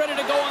Carolina's ready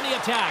to go on the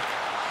attack.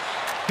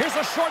 Here's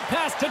a short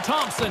pass to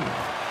Thompson.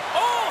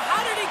 Oh,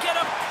 how did he get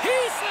a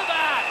piece of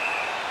that?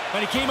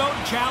 And he came out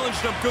and challenged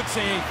him. Good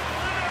save.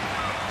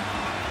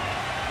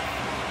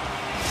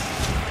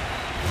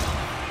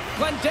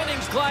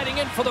 Glendening's gliding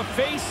in for the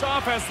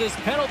face-off as this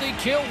penalty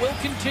kill will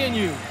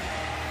continue.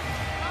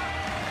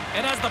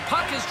 And as the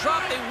puck is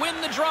dropped, they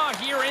win the draw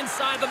here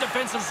inside the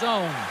defensive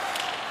zone.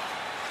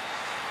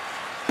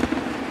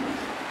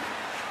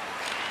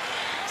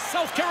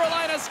 South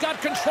Carolina's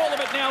got control of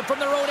it now from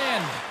their own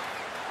end.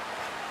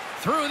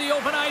 Through the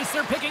open ice,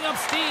 they're picking up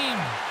steam.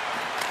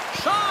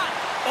 Shot!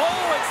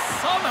 Oh, and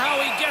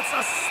somehow he gets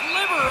a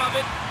sliver of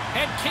it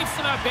and keeps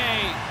them at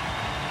bay.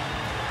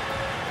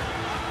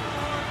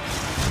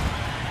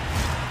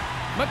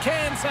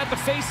 McCann's at the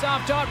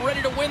face-off dot,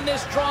 ready to win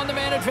this draw on the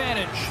man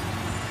advantage.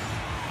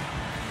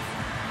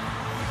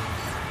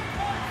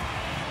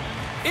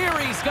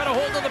 Erie's got a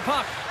hold of the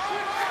puck.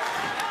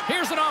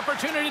 Here's an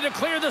opportunity to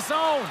clear the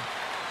zone.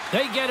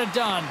 They get it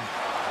done.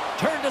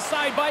 Turned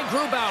aside by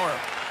Grubauer.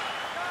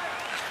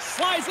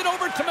 Slides it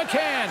over to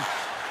McCann.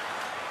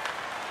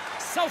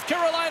 South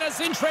Carolina's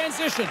in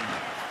transition.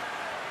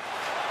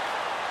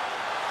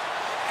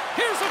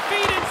 Here's a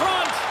feed in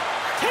front.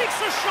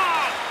 Takes a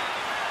shot.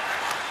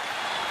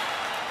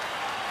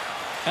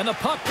 And the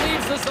puck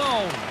leaves the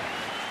zone.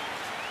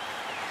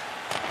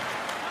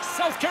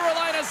 South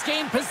Carolina's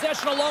gained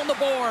possession along the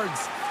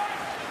boards.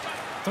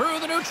 Through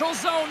the neutral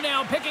zone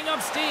now, picking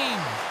up steam.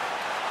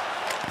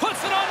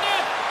 Puts it on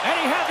net, and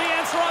he had the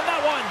answer on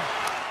that one.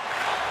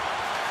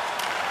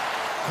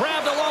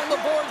 Grabbed along the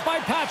boards by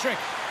Patrick.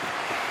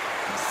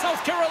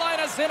 South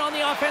Carolina's in on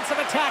the offensive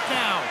attack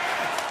now.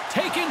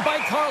 Taken by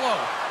Carlo.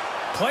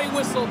 Play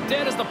whistle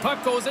dead as the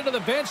puck goes into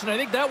the bench, and I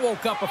think that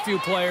woke up a few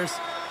players.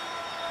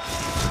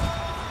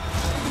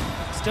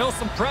 Still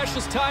some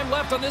precious time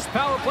left on this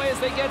power play as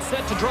they get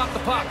set to drop the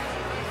puck.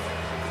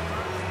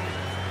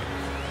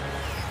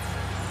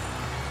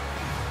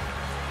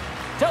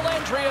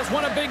 Dellandrea has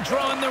won a big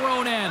draw on their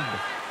own end.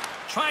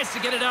 Tries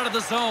to get it out of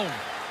the zone.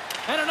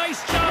 And a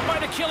nice job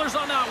by the Killers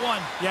on that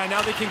one. Yeah,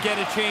 now they can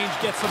get a change,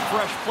 get some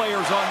fresh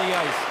players on the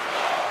ice.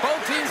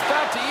 Both teams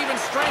back to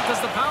even strength as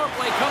the power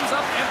play comes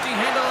up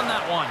empty-handed on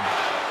that one.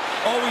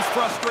 Always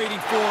frustrating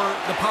for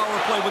the power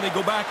play when they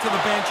go back to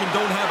the bench and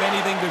don't have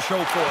anything to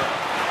show for it.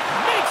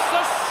 Makes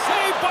the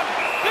save, but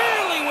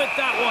barely with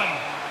that one.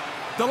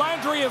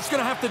 Dellandrea is going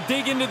to have to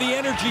dig into the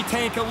energy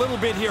tank a little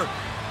bit here.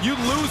 You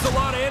lose a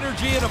lot of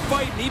energy in a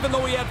fight, and even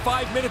though he had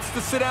 5 minutes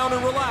to sit down and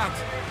relax,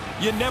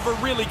 you never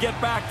really get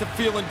back to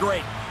feeling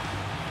great.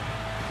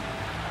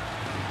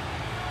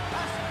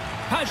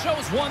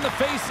 Pajot's won the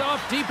face-off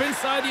deep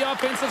inside the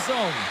offensive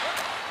zone.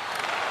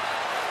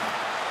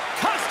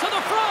 Cuts to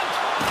the front.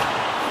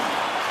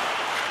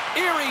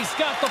 Erie's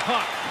got the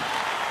puck.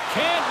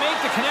 Can't make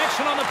the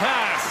connection on the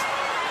pass.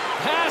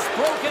 Pass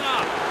broken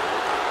up.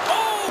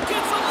 Oh,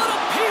 gets a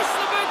little piece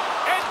of it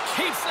and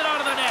keeps it out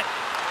of the net.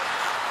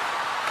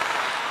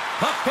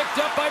 Puck picked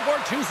up by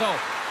Bortuzzo.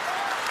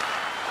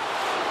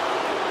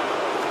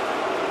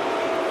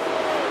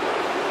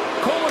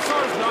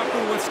 Commissar's not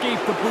going to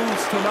escape the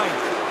boos tonight.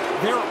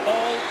 They're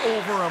all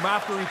over him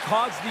after he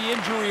caused the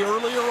injury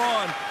earlier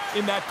on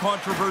in that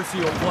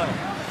controversial play.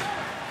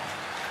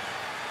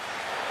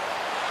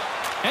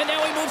 And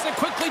now he moves it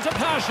quickly to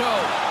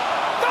Pajot.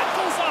 That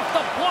goes off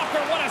the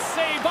blocker. What a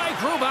save by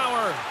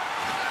Grubauer.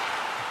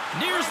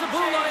 Nears the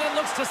blue line and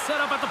looks to set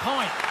up at the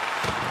point.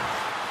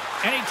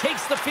 And he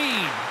takes the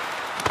feed.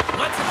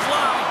 Lets it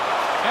fly.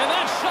 And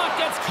that shot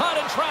gets caught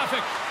in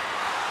traffic.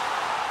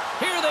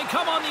 Here they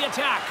come on the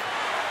attack.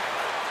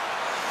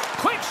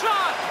 Quick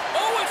shot.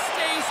 Oh, it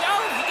stays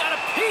out. He got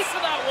a piece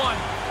of that one.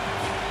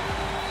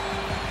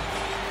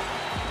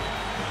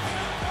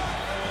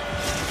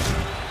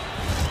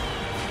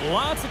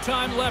 Lots of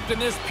time left in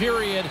this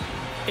period.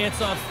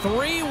 It's a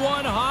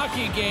 3-1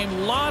 hockey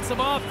game. Lots of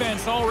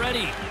offense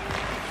already.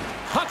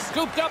 Puck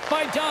scooped up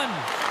by Dunn.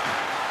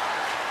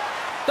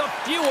 The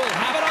Fuel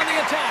have it on the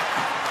attack.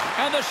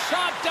 And the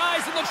shot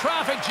dies in the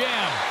traffic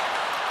jam.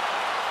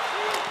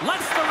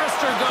 Lets the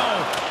wrister go.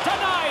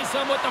 Denies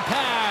him with the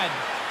pad.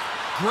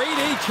 Great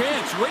A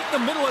chance right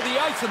in the middle of the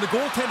ice, and the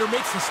goaltender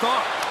makes the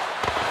stop.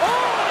 Oh,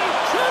 and he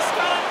just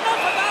got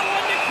enough of that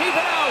one to keep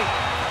it out.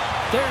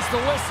 There's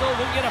the whistle.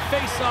 We'll get a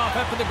face-off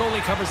after the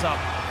goalie covers up.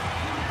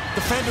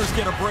 Defenders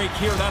get a break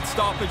here. That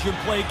stoppage in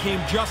play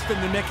came just in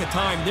the nick of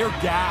time. They're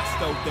gassed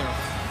out there.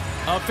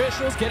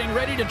 Officials getting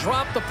ready to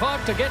drop the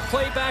puck to get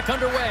play back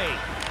underway.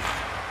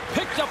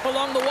 Picked up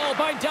along the wall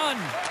by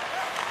Dunn.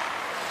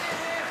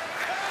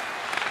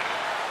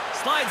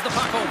 Slides the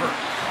puck over.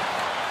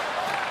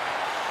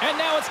 And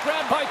now it's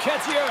grabbed by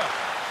Ketier.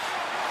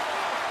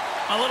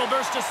 A little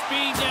burst of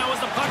speed now as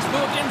the puck's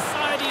moved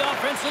inside the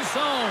offensive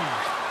zone.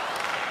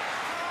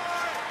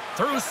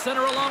 Through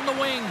center along the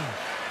wing.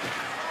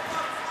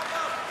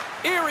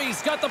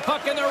 Erie's got the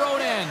puck in their own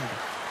end.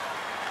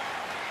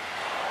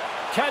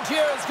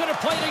 Ketier is going to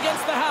play it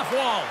against the half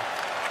wall.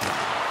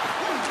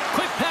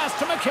 Quick pass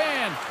to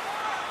McCann.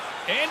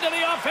 Into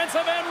the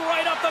offensive end,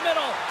 right up the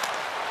middle.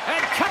 And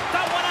kept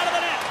that one out of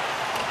the net.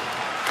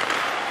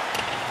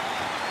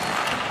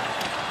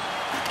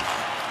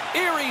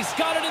 Erie's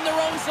got it in their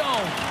own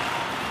zone.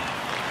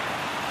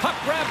 Puck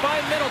grabbed by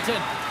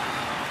Middleton.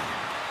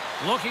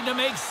 Looking to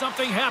make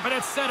something happen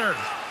at center.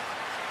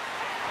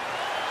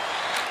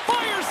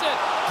 Fires it.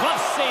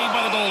 Glove saved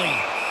by the goalie.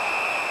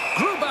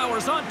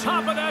 Grubauer's on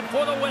top of that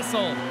for the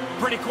whistle.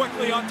 Pretty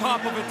quickly on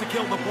top of it to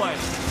kill the play.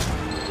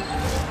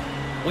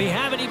 We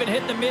haven't even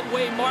hit the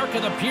midway mark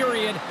of the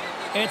period.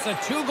 It's a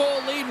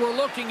 2-goal lead we're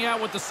looking at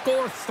with the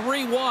score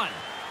 3-1.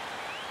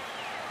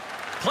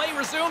 Play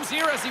resumes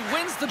here as he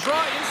wins the draw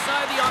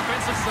inside the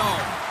offensive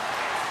zone.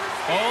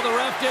 Oh, the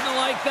ref didn't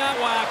like that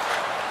whack.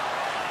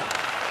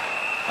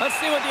 Let's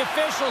see what the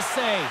officials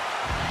say.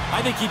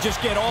 I think you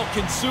just get all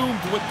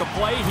consumed with the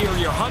play here.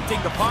 You're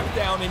hunting the puck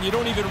down and you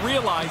don't even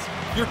realize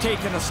you're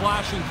taking a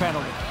slashing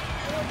penalty.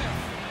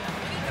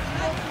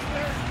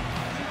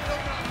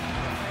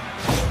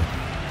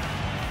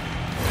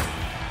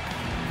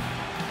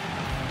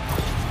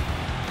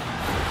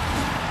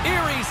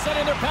 Erie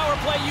sending their power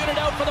play unit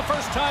out for the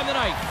first time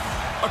tonight.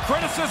 A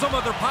criticism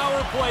of their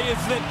power play is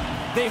that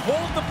they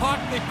hold the puck,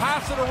 they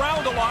pass it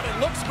around a lot. It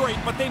looks great,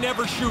 but they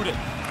never shoot it.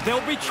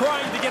 They'll be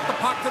trying to get the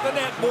puck to the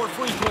net more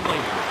frequently.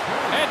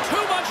 And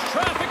too much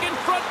traffic in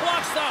front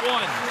blocks that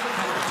one.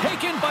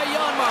 Taken by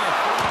Janmark.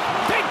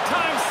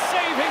 Big-time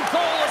saving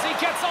goal as he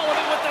gets all of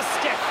it with the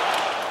stick.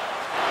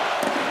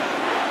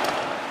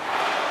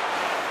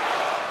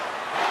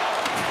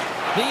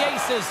 The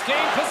Aces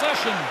gain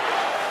possession.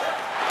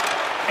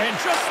 And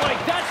just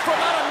like that, from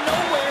out of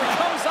nowhere,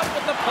 comes up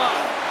with the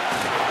puck.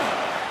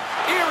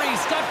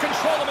 Erie's got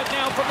control of it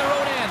now from their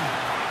own end.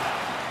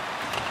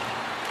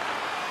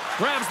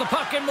 Grabs the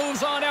puck and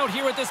moves on out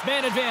here with this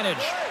man advantage.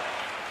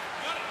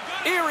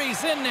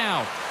 Erie's in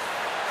now.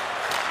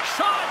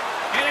 Shot,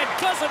 and it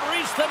doesn't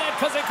reach the net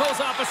because it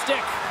goes off a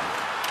stick.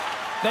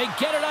 They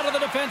get it out of the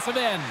defensive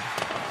end.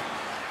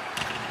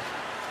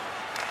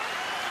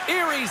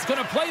 Erie's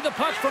going to play the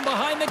puck from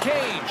behind the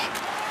cage.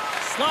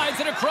 Slides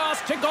it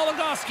across to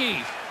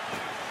Goligoski.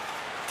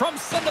 From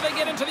center they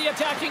get into the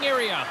attacking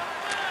area.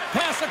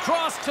 Pass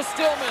across to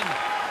Stillman.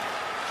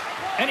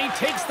 And he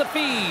takes the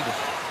feed.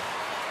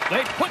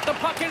 They put the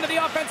puck into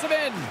the offensive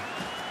end.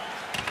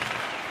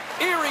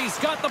 Erie's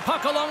got the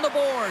puck along the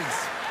boards.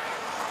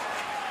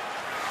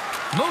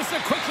 Moves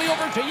it quickly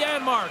over to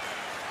Janmark.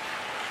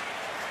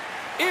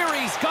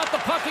 Erie's got the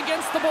puck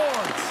against the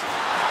boards.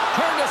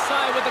 Turned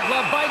aside with the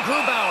glove by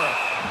Grubauer.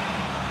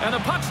 And the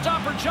puck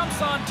stopper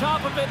jumps on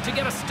top of it to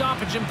get a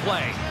stoppage in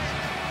play.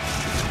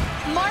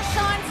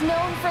 Marchand's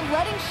known for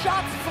letting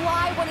shots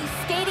fly when he's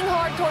skating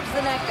hard towards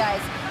the net,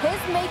 guys. His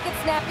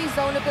make-it-snappy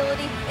zone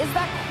ability is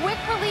that quick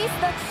release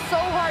that's so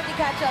hard to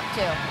catch up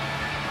to.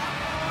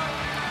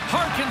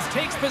 Harkins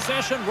takes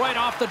possession right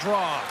off the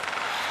draw.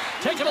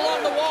 Taken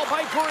along the wall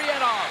by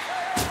Gurianov.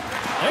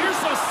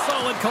 There's a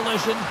solid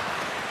collision.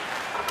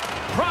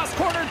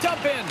 Cross-corner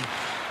dump in.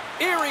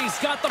 Erie's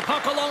got the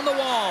puck along the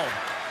wall.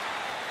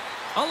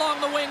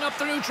 Along the wing up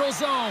the neutral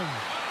zone.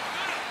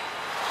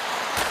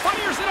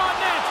 Fires it on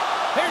net.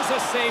 There's a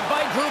save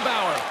by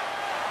Grubauer.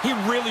 He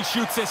really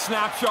shoots his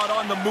snapshot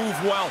on the move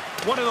well.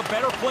 One of the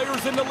better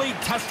players in the league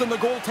testing the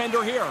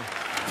goaltender here.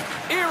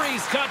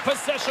 Erie's got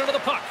possession of the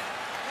puck.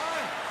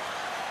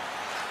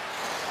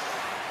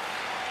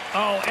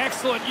 Oh,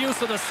 excellent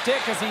use of the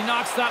stick as he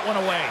knocks that one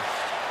away.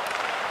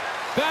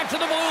 Back to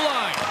the blue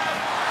line.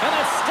 And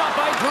that's stopped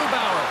by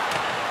Grubauer.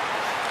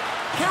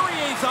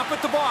 Carrier's up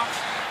at the box.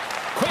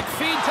 Quick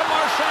feed to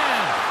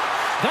Marchand.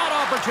 That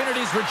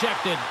opportunity's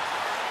rejected.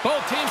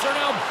 Both teams are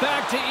now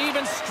back to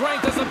even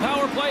strength as the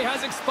power play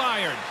has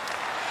expired.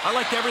 I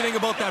liked everything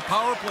about that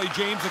power play,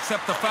 James,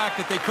 except the fact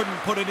that they couldn't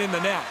put it in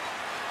the net.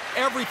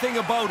 Everything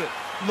about it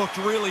looked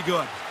really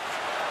good.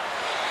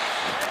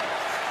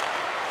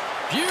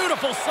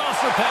 Beautiful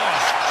saucer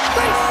pass.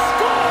 They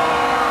score!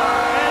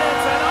 And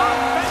it's an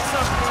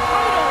offensive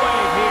tidal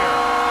wave here.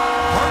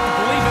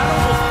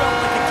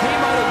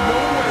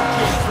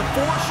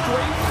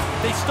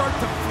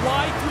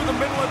 through the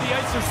middle of the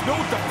ice. There's no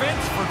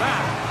defense for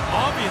that.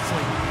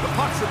 Obviously, the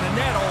puck's in the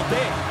net all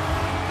day.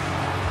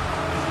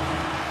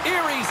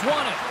 Erie's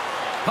won it.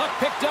 Puck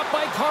picked up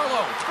by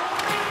Carlo.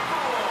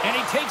 And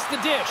he takes the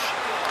dish.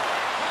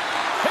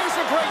 Here's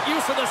a great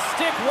use of the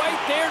stick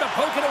right there to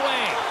poke it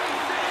away.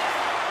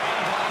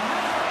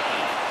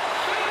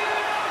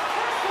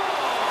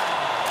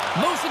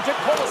 Moves it to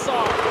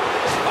Colasar.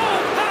 Oh,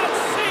 that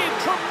save!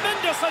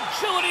 Tremendous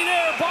agility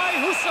there by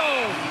Husso.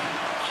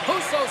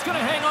 Husso's going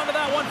to hang on to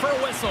that one for a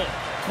whistle.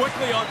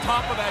 Quickly on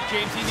top of that,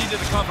 James. He needed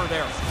to cover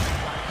there.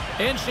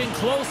 Inching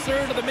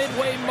closer to the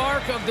midway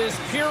mark of this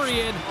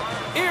period.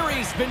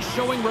 Erie's been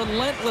showing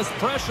relentless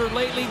pressure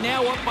lately,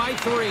 now up by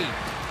 3.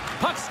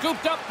 Puck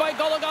scooped up by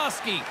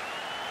Goligoski.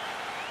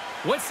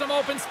 With some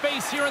open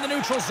space here in the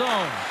neutral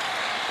zone.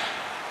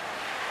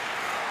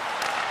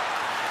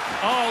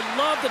 Oh,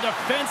 love the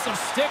defensive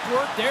stick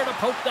work there to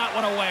poke that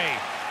one away.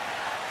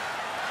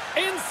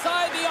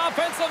 Inside the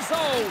offensive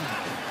zone.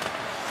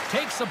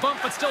 Takes a bump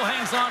but still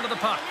hangs on to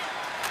the puck.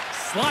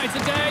 Slides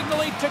it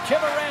diagonally to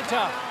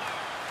Kiviranta.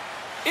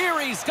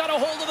 Erie's got a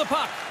hold of the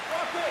puck.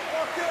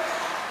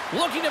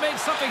 Looking to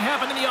make something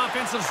happen in the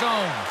offensive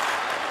zone.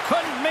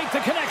 Couldn't make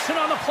the connection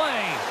on the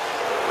play.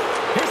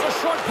 Here's a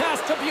short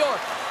pass to Bjork.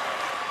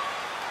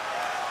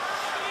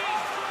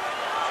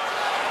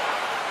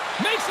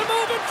 Makes a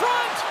move in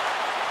front.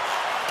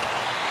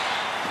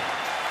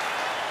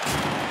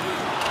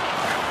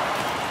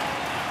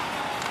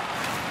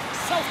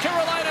 South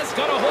Carolina's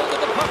got a hold of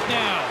the puck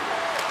now.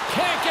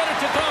 Can't get it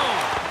to go.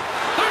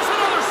 There's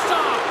another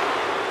stop.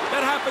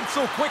 That happened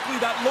so quickly,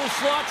 that low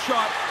slot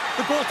shot.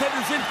 The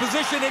goaltender's in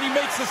position, and he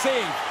makes the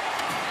save.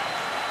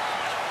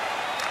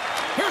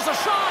 Here's a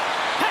shot.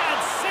 Pad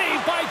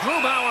saved by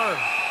Grubauer.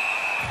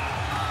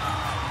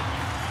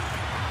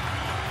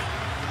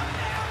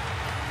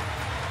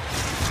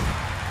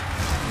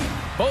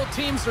 Both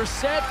teams are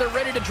set. They're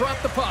ready to drop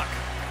the puck.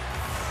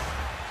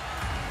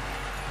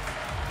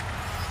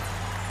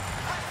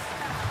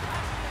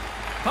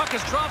 Puck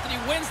is dropped, and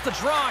he wins the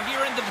draw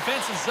here in the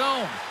defensive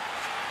zone.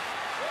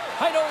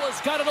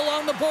 Heidola's got it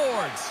along the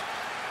boards.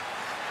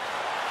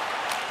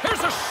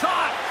 Here's a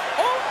shot.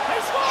 Oh, they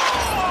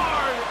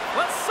scored!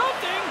 That's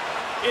something.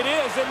 It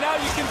is, and now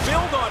you can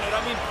build on it.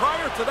 I mean,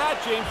 prior to that,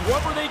 James,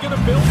 what were they going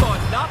to build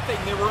on? Nothing.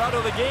 They were out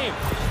of the game.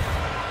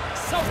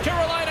 South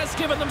Carolina's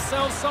given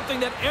themselves something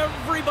that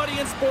everybody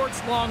in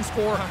sports longs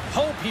for.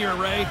 Hope here,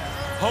 Ray.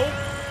 Hope?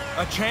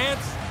 A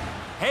chance?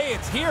 Hey,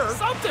 it's here.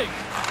 Something.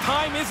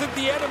 Time isn't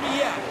the enemy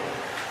yet.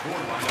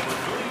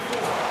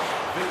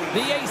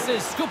 The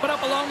Aces scoop it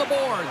up along the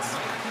boards.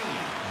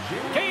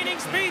 Gaining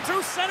speed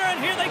through center,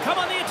 and here they come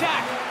on the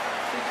attack.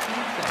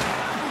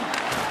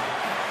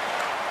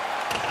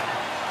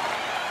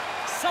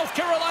 South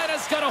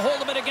Carolina's got a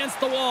hold of it against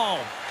the wall.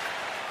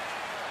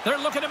 They're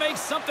looking to make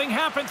something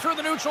happen through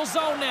the neutral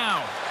zone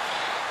now.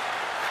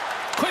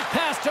 Quick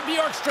pass to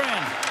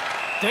Bjorkstrand.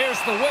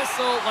 There's the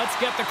whistle. Let's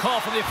get the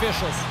call from the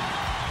officials.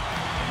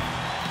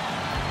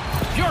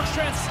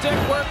 Bjorkstrand's stick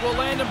work will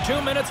land him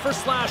 2 minutes for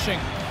slashing.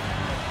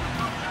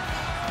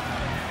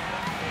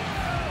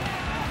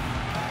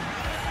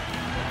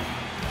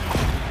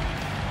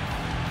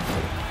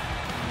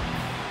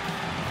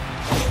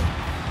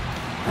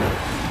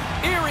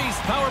 Erie's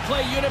power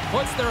play unit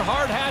puts their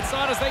hard hats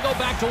on as they go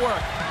back to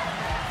work.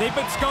 They've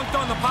been skunked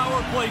on the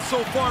power play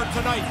so far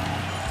tonight.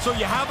 So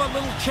you have a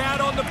little chat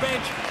on the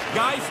bench.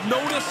 Guys,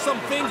 notice some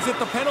things that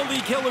the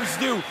penalty killers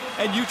do,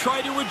 and you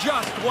try to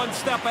adjust one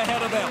step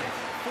ahead of them.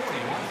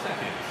 41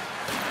 seconds.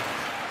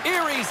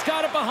 Erie's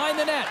got it behind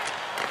the net.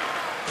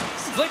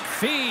 Slick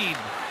feed.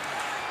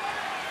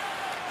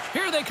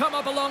 Here they come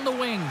up along the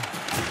wing.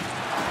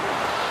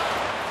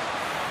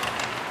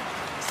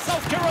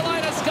 South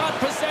Carolina's got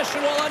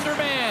possession while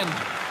undermanned.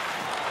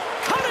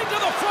 Cutting to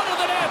the front of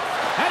the net,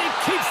 and he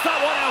keeps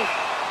that one out.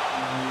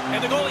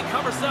 And the goalie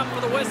covers up for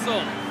the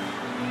whistle.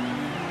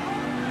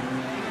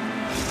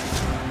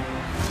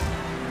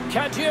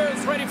 Cadieux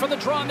is ready for the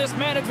draw on this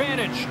man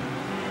advantage.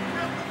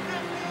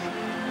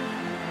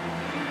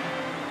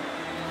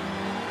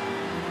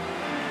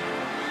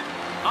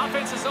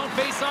 Offensive zone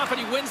face-off, and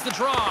he wins the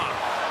draw.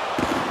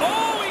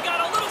 Oh, he got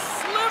a little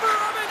sliver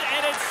of it,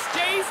 and it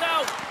stays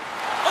out.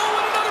 Oh,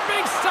 and another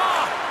big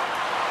stop.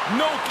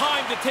 No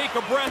time to take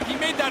a breath. He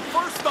made that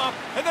first stop,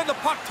 and then the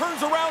puck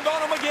turns around on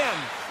him again.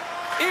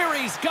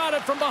 Erie's got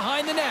it from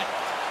behind the net.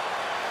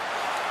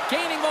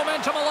 Gaining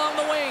momentum along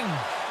the wing.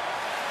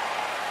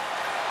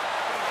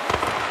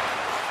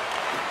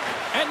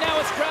 And now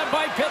it's grabbed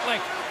by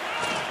Pitlick.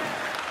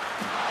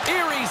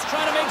 Erie's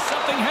trying to make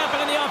something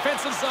happen in the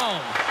offensive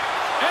zone.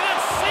 And it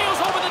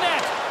sails over the net.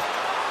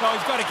 No,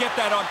 he's got to get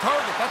that on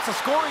target. That's a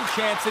scoring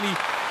chance, and he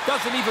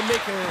doesn't even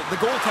make the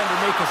goaltender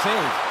make a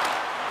save.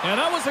 And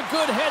that was a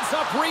good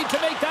heads-up read to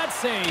make that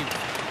save.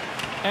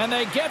 And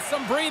they get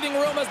some breathing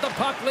room as the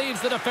puck leaves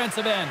the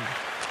defensive end.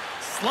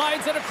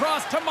 Slides it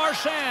across to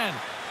Marchand.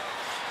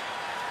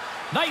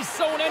 Nice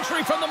zone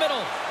entry from the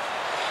middle.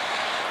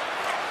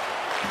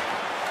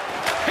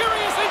 Here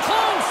he is in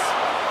close.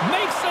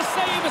 Makes the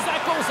save as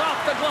that goes off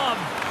the glove.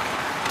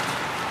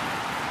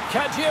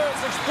 Cadieux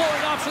is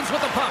exploring options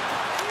with the puck.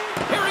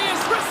 Here he is,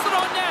 wristed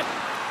on net.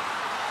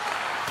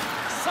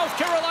 South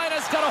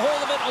Carolina's got a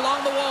hold of it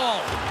along the wall.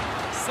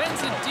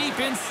 Sends it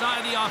deep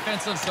inside the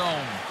offensive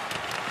zone.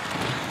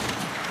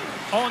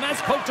 Oh, and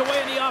that's poked away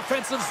in the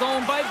offensive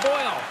zone by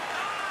Boyle.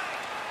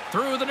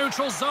 Through the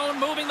neutral zone,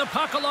 moving the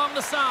puck along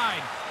the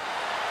side.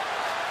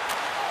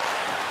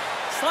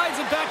 Slides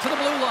it back to the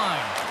blue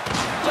line.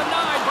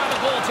 Denied by the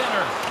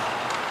goaltender.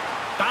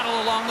 Battle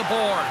along the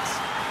boards.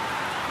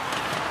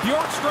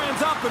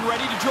 Bjorkstrand's up and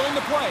ready to join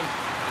the play.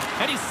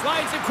 And he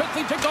slides it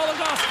quickly to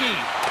Goligoski.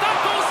 That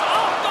goes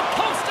off the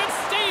post and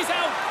stays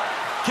out.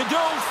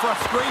 Cadieux's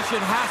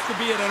frustration has to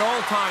be at an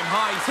all-time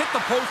high. He's hit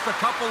the post a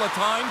couple of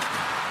times.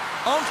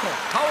 Uncle,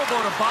 how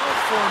about a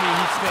bounce for me,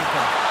 he's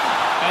thinking.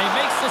 And he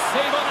makes the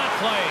save on that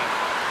play.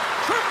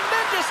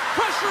 Tremendous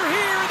pressure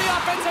here in the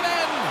offensive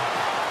end.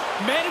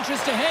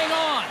 Manages to hang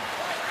on.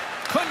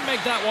 Couldn't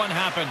make that one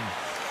happen.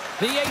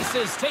 The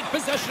Aces take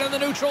possession in the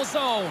neutral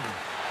zone.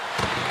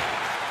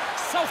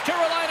 South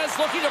Carolina's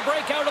looking to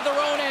break out of their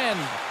own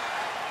end.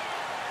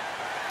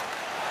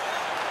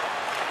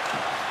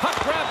 Puck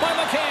grab by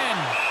McCann.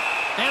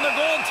 And the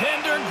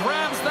goaltender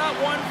grabs that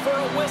one for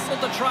a whistle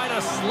to try to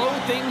slow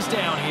things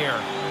down here.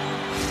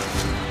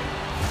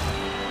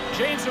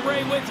 James and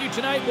Ray with you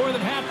tonight. More than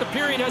half the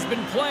period has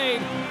been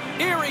played.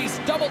 Erie's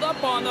doubled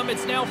up on them.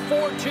 It's now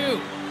 4-2.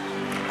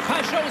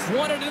 Pajot's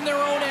won it in their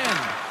own end.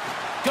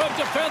 Good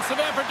defensive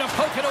effort to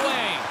poke it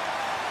away.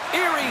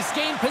 Erie's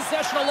gained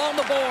possession along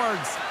the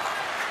boards.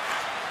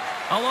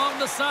 Along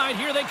the side,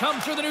 here they come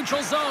through the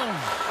neutral zone.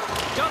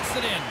 Dumps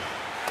it in.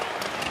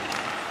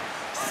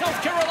 South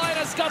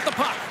Carolina's got the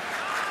puck.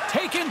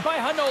 Taken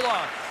by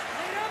Hanola.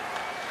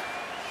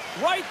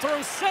 Right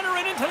through center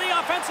and into the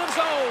offensive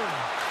zone.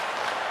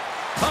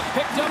 Puck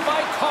picked up by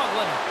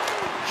Coughlin.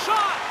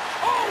 Shot!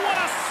 Oh, what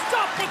a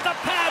stop with the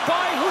pad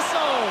by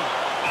Husso.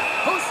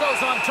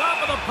 Husso's on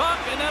top of the puck,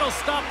 and that'll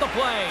stop the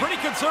play. Pretty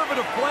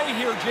conservative play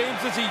here, James,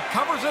 as he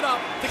covers it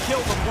up to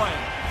kill the play.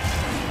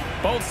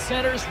 Both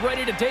centers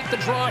ready to take the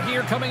draw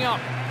here coming up.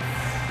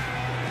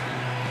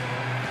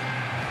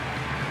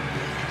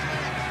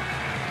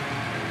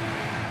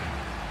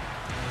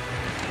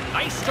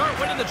 Nice start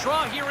winning the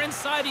draw here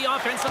inside the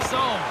offensive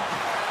zone.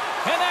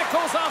 And that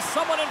goes off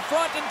someone in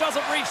front and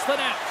doesn't reach the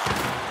net.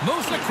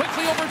 Moves it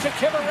quickly over to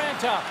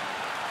Kiviranta.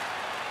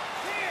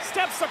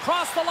 Steps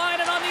across the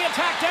line and on the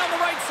attack down the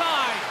right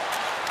side.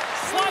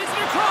 Slides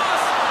it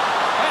across.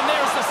 And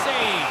there's the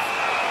save.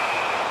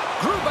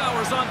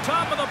 Grubauer's on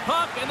top of the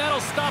puck, and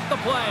that'll stop the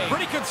play.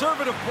 Pretty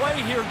conservative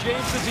play here,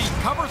 James, as he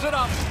covers it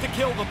up to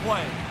kill the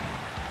play.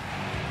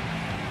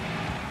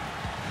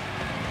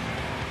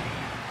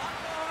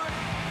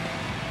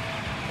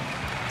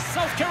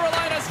 South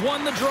Carolina's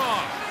won the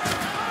draw.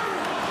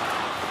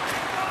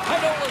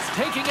 Hydola's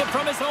taking it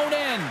from his own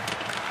end.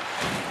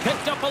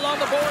 Picked up along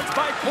the boards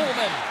by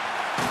Pullman.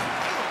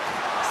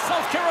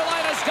 South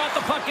Carolina's got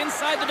the puck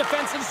inside the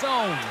defensive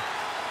zone.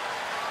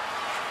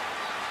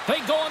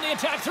 They go on the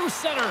attack through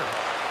center.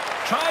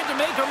 Tried to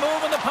make her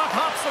move and the puck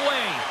hops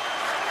away.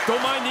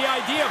 Don't mind the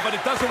idea, but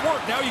it doesn't work.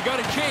 Now you got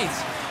to chase.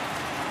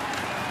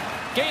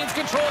 Gains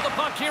control of the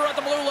puck here at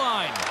the blue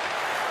line.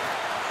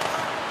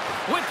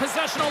 With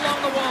possession along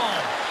the wall.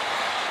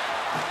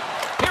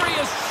 Here he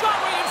is, shot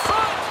right in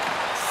front.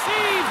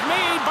 Save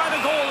made by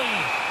the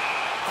goalie.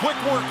 Quick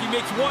work, he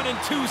makes 1 and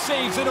 2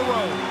 saves in a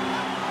row.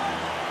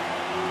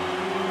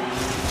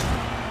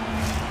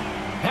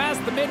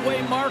 Past the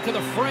midway mark of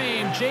the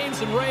frame,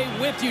 James and Ray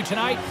with you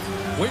tonight.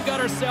 We've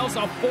got ourselves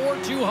a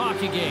 4-2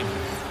 hockey game.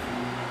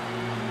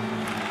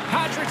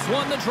 Patrick's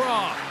won the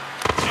draw.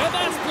 And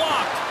that's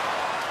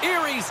blocked.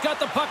 Erie's got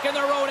the puck in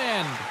their own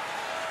end.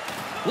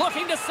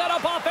 Looking to set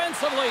up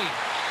offensively.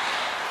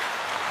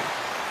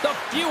 The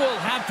Fuel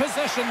have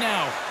possession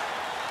now.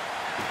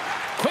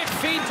 Quick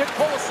feed to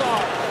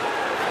Kolesar.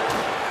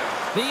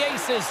 The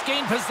Aces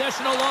gain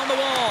possession along the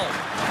wall.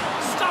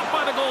 Stopped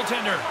by the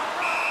goaltender.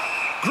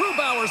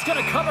 Grubauer's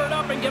going to cover it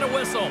up and get a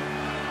whistle.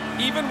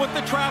 Even with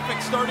the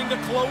traffic starting to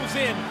close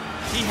in,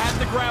 he had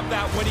to grab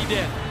that when he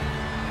did.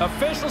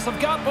 Officials have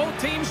got both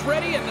teams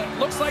ready, and it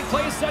looks like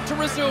play is set to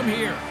resume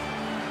here.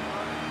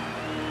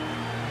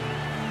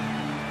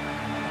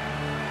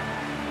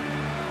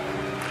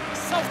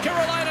 South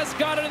Carolina's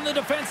got it in the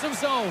defensive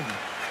zone.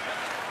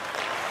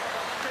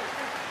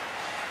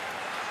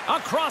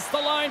 Across the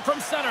line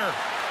from center.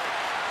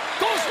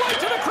 Goes right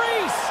to the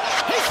crease.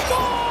 He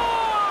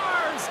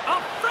scores! A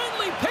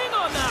friendly ping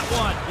on that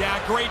one. Yeah,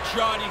 great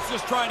shot. He's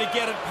just trying to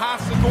get it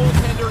past the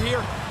goaltender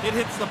here. It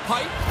hits the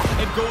pipe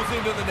and goes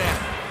into the net.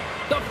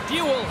 The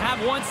Fuel have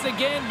once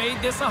again made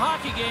this a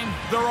hockey game.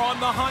 They're on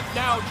the hunt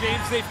now,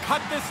 James. They've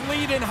cut this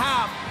lead in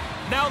half.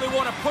 Now they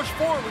want to push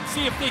forward,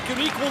 see if they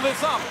can equal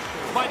this up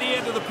by the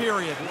end of the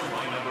period.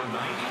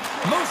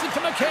 Moves it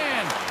to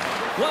McCann.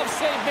 Glove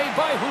save made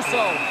by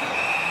Husso.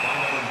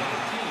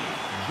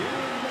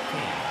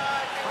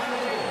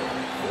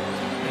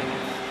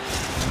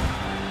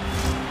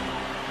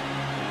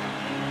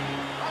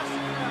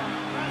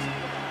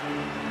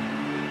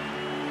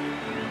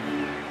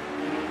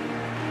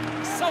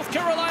 South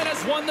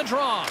on the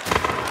draw.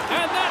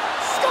 And that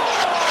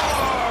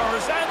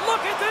scores! And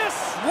look at this!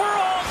 We're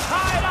all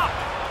tied up.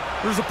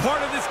 There's a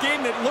part of this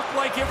game that looked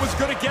like it was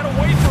going to get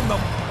away from them.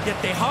 Yet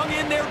they hung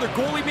in there. Their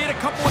goalie made a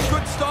couple of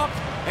good stops.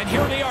 And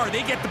here they are.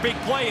 They get the big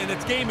play, and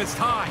this game is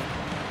tied.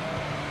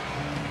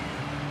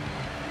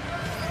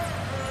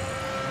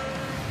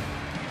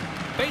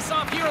 Face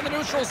off here in the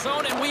neutral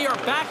zone, and we are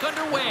back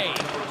underway.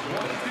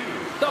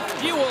 The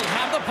Fuel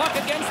have the puck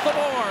against the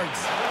boards.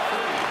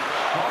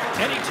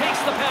 And he takes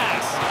the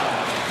pass.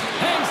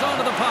 Hangs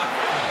onto the puck.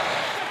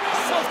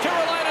 South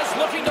Carolina's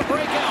looking to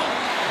break out.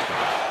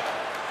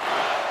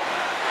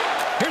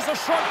 Here's a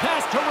short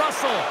pass to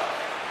Russell.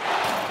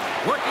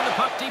 Working the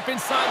puck deep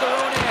inside their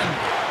own end.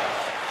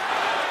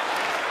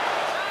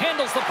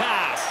 Handles the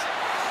pass.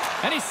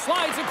 And he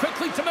slides it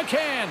quickly to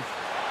McCann.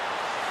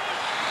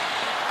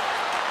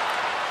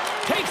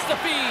 Takes the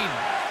feed.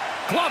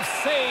 Glove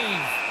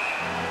save.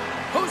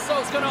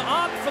 Husso's going to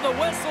opt for the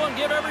whistle and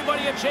give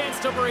everybody a chance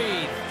to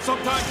breathe.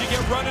 Sometimes you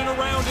get running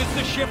around as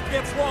the shift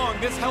gets long.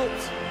 This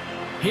helps.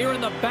 Here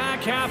in the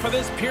back half of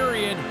this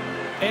period,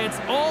 it's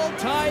all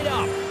tied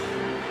up.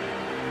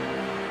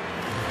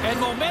 And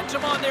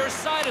momentum on their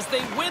side as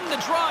they win the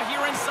draw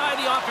here inside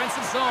the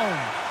offensive zone.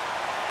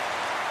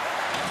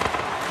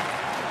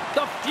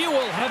 The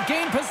Fuel have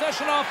gained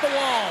possession off the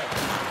wall.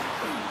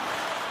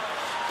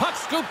 Puck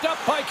scooped up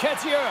by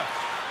Kettier.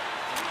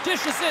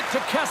 Dishes it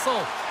to Kessel.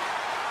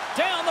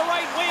 Down the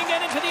right wing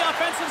and into the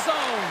offensive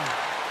zone.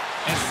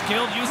 And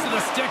skilled use of the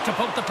stick to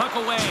poke the puck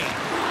away.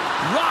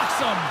 Rocks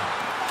him.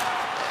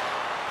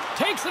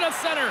 Takes it at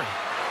center.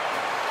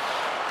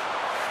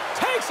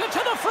 Takes it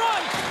to the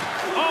front.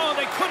 Oh,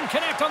 they couldn't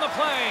connect on the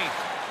play.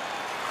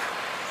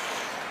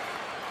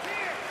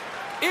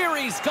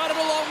 Erie's got it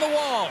along the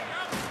wall.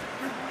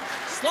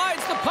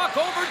 Slides the puck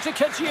over to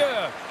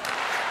Kettier.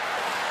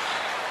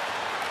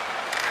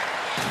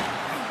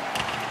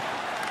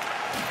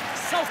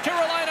 South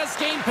Carolina's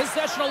gained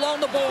possession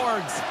along the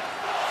boards.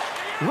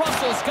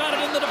 Russell's got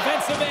it in the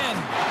defensive end.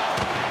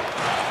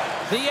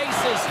 The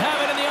Aces have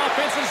it in the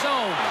offensive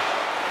zone.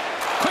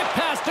 Quick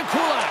pass to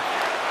Kulak.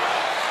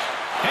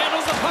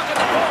 Handles the puck at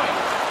the point.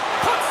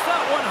 Puts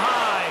that one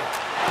high.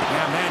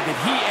 Yeah, man, did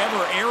he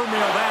ever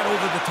airmail that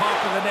over the top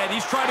of the net?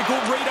 He's trying to go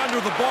right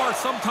under the bar.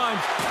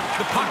 Sometimes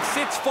the puck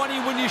sits funny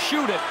when you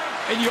shoot it,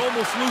 and you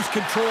almost lose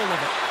control of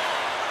it.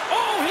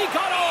 Oh, he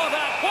got all of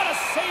that. What a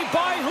save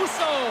by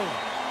Husso.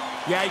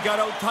 Yeah, he got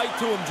out tight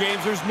to him,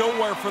 James. There's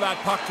nowhere for that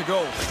puck to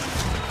go.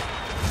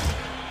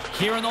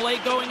 Here in the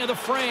late going of the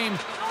frame,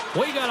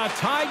 we got a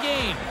tie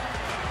game.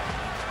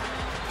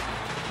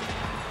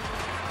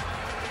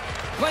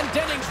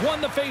 Glendening's won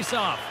the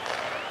faceoff.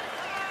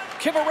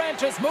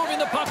 Kivaranta's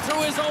moving the puck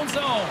through his own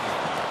zone.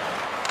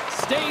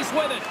 Stays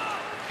with it.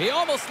 He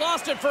almost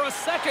lost it for a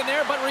second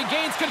there, but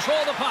regains control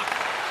of the puck.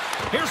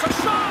 Here's a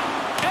shot,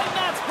 and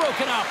that's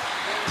broken up.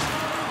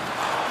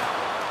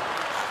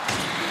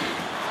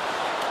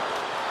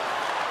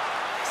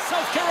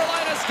 South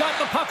Carolina's got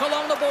the puck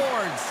along the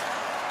boards.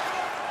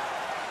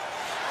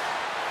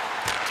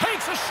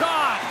 Takes a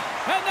shot,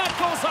 and that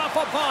goes off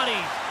a body.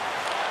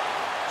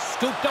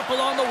 Scooped up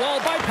along the wall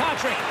by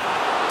Patrick.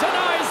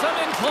 Denies him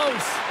in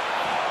close.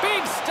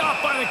 Big stop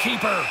by the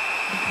keeper.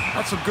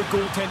 That's some good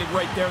goaltending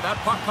right there. That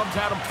puck comes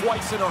at him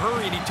twice in a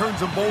hurry, and he turns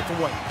them both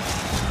away.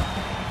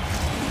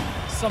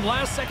 Some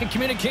last-second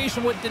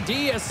communication with the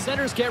D as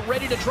centers get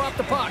ready to drop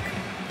the puck.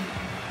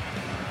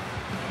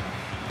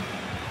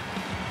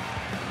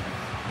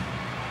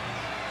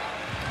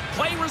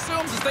 Play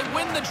resumes as they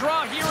win the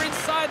draw here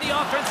inside the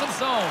offensive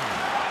zone.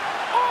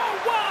 Oh,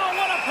 wow,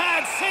 what a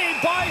pad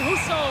save by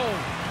Husso.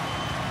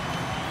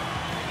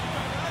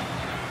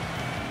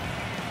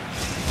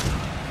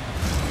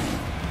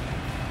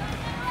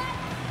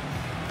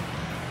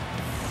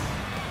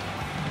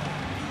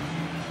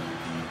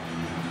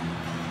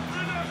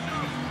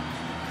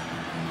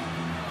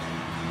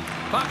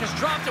 Puck is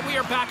dropped and we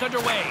are back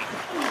underway.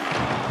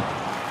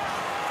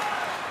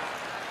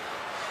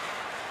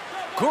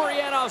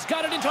 Gurianov's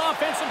got it into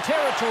offensive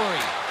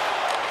territory.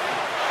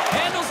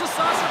 Handles the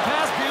saucer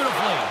pass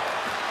beautifully.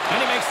 And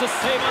he makes the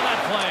save on that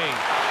play.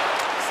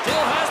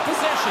 Still has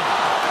possession.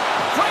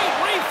 Great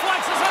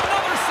reflexes,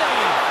 another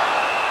save.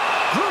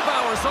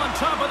 Grubauer's on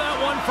top of that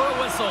one for a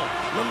whistle.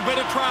 A little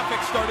bit of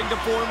traffic starting to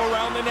form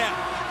around the net.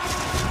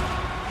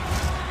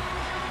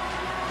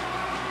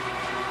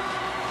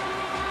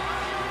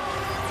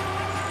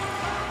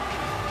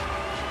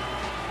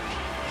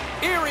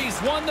 Erie's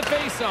won the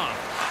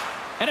faceoff.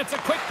 And it's a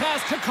quick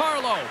pass to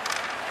Carlo.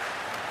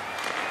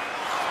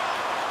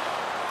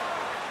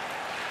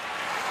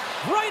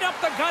 Right up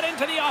the gut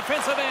into the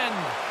offensive end.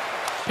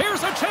 Here's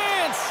a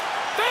chance.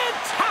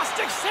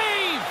 Fantastic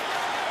save.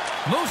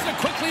 Moves it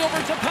quickly over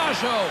to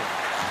Pajot.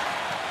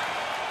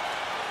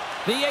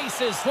 The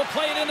Aces will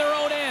play it in their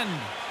own end.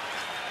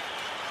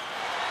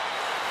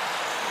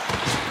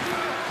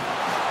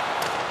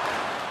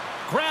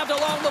 Grabbed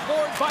along the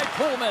board by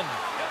Pullman.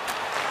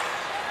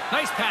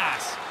 Nice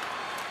pass.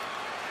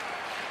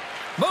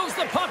 Moves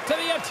the puck to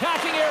the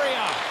attacking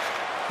area.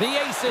 The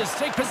Aces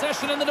take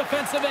possession in the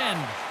defensive end.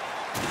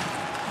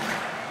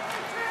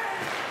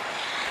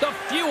 The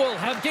Fuel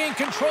have gained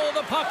control of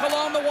the puck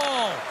along the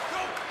wall.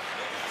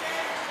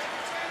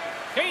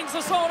 Gains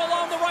the zone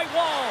along the right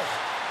wall.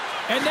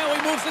 And now he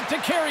moves it to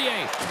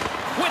Carrier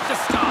with the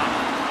stop.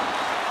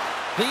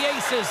 The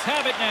Aces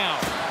have it now.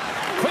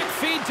 Quick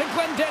feed to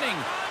Glendening.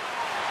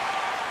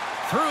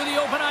 Through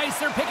the open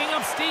ice, they're picking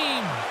up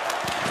steam.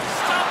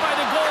 Stopped by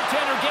the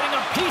goaltender, getting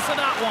a piece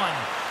of that one.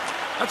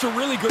 That's a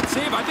really good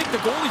save. I think the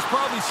goalie's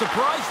probably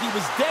surprised he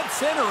was dead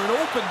center and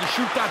open to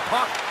shoot that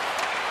puck.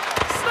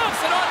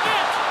 Snaps it on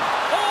net.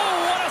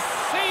 Oh, what a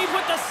save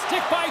with the stick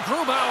by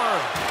Grubauer.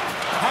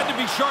 Had to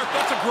be sharp.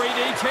 That's a grade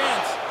A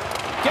chance.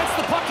 Gets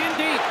the puck in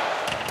deep.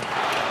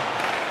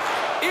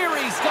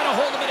 Erie's got a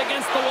hold of it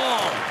against the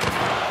wall.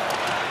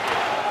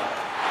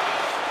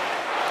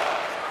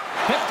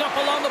 Picked up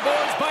along the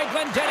boards by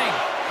Glendening.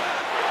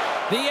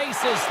 The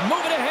Aces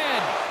move it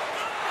ahead.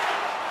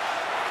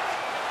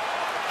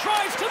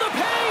 Drives to the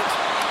paint.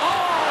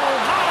 Oh,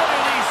 how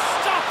did he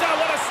stop that?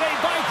 What a save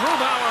by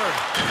Grubauer.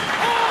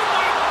 Oh,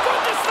 my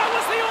goodness, that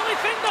was the only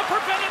thing that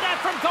prevented that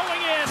from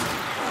going in.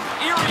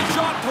 Erie's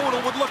shot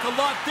total would look a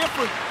lot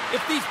different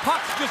if these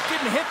pucks just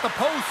didn't hit the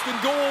post and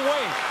go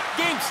away.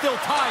 Game's still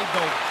tied,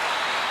 though.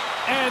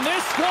 And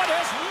this squad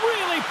has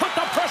really put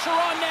the pressure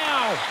on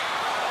now.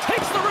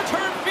 Takes the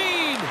return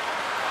feed.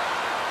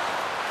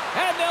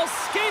 And they'll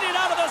skate it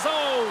out of the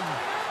zone.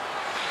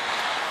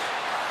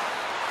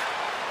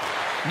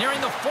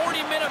 Nearing the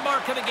 40-minute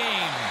mark of the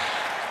game.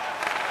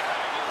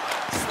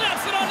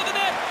 Snaps it onto the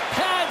net.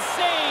 Pad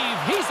save.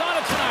 He's on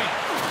it tonight.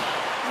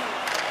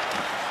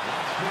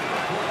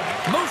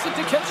 Moves it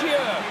to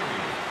Ketchier.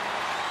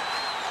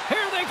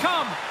 Here they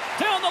come.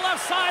 Down the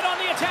left side on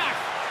the attack.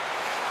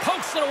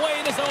 Pokes it away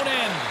in his own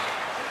end.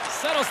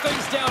 Settles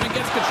things down and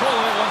gets control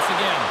of it once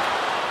again.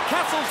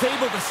 Kessel's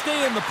able to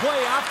stay in the play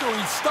after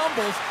he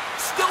stumbles.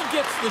 Still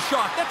gets the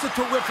shot. That's a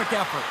terrific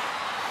effort.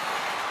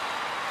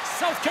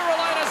 South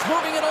Carolina's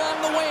moving it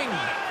along the wing.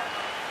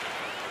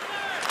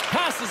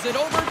 Passes it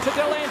over to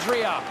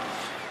Dellandrea.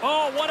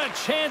 Oh, what a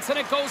chance, and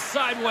it goes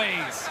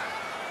sideways.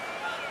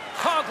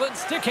 Coughlin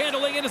stick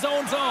handling in his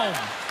own zone.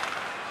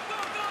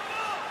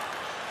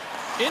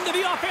 Into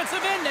the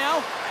offensive end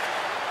now.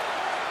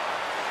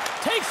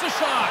 Takes a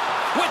shot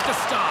with the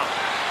stop.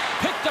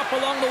 Picked up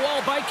along the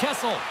wall by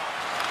Kessel.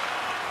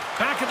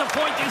 Back at the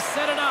point, they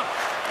set it up.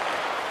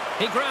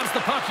 He grabs the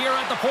puck here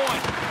at the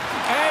point.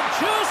 And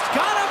just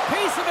got a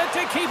piece of it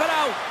to keep it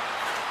out.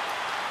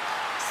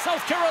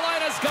 South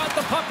Carolina's got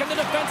the puck in the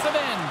defensive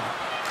end.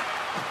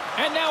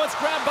 And now it's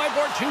grabbed by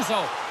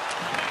Bortuzzo.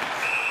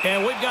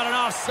 And we've got an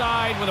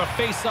offside with a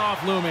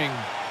face-off looming.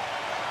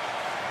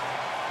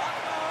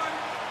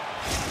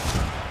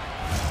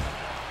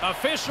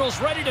 Officials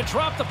ready to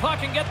drop the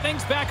puck and get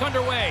things back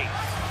underway.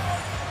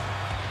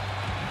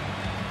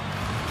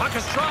 Puck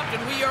is dropped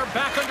and we are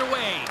back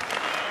underway.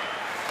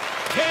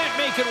 Can't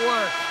make it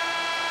work.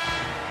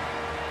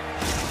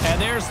 And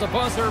there's the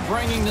buzzer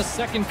bringing the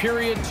second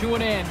period to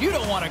an end. You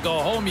don't want to go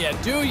home yet,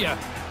 do you?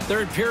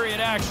 Third period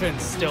action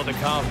still to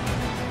come.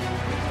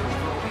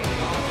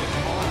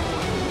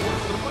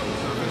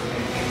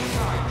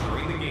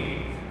 During the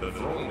game, the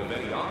throwing of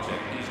any object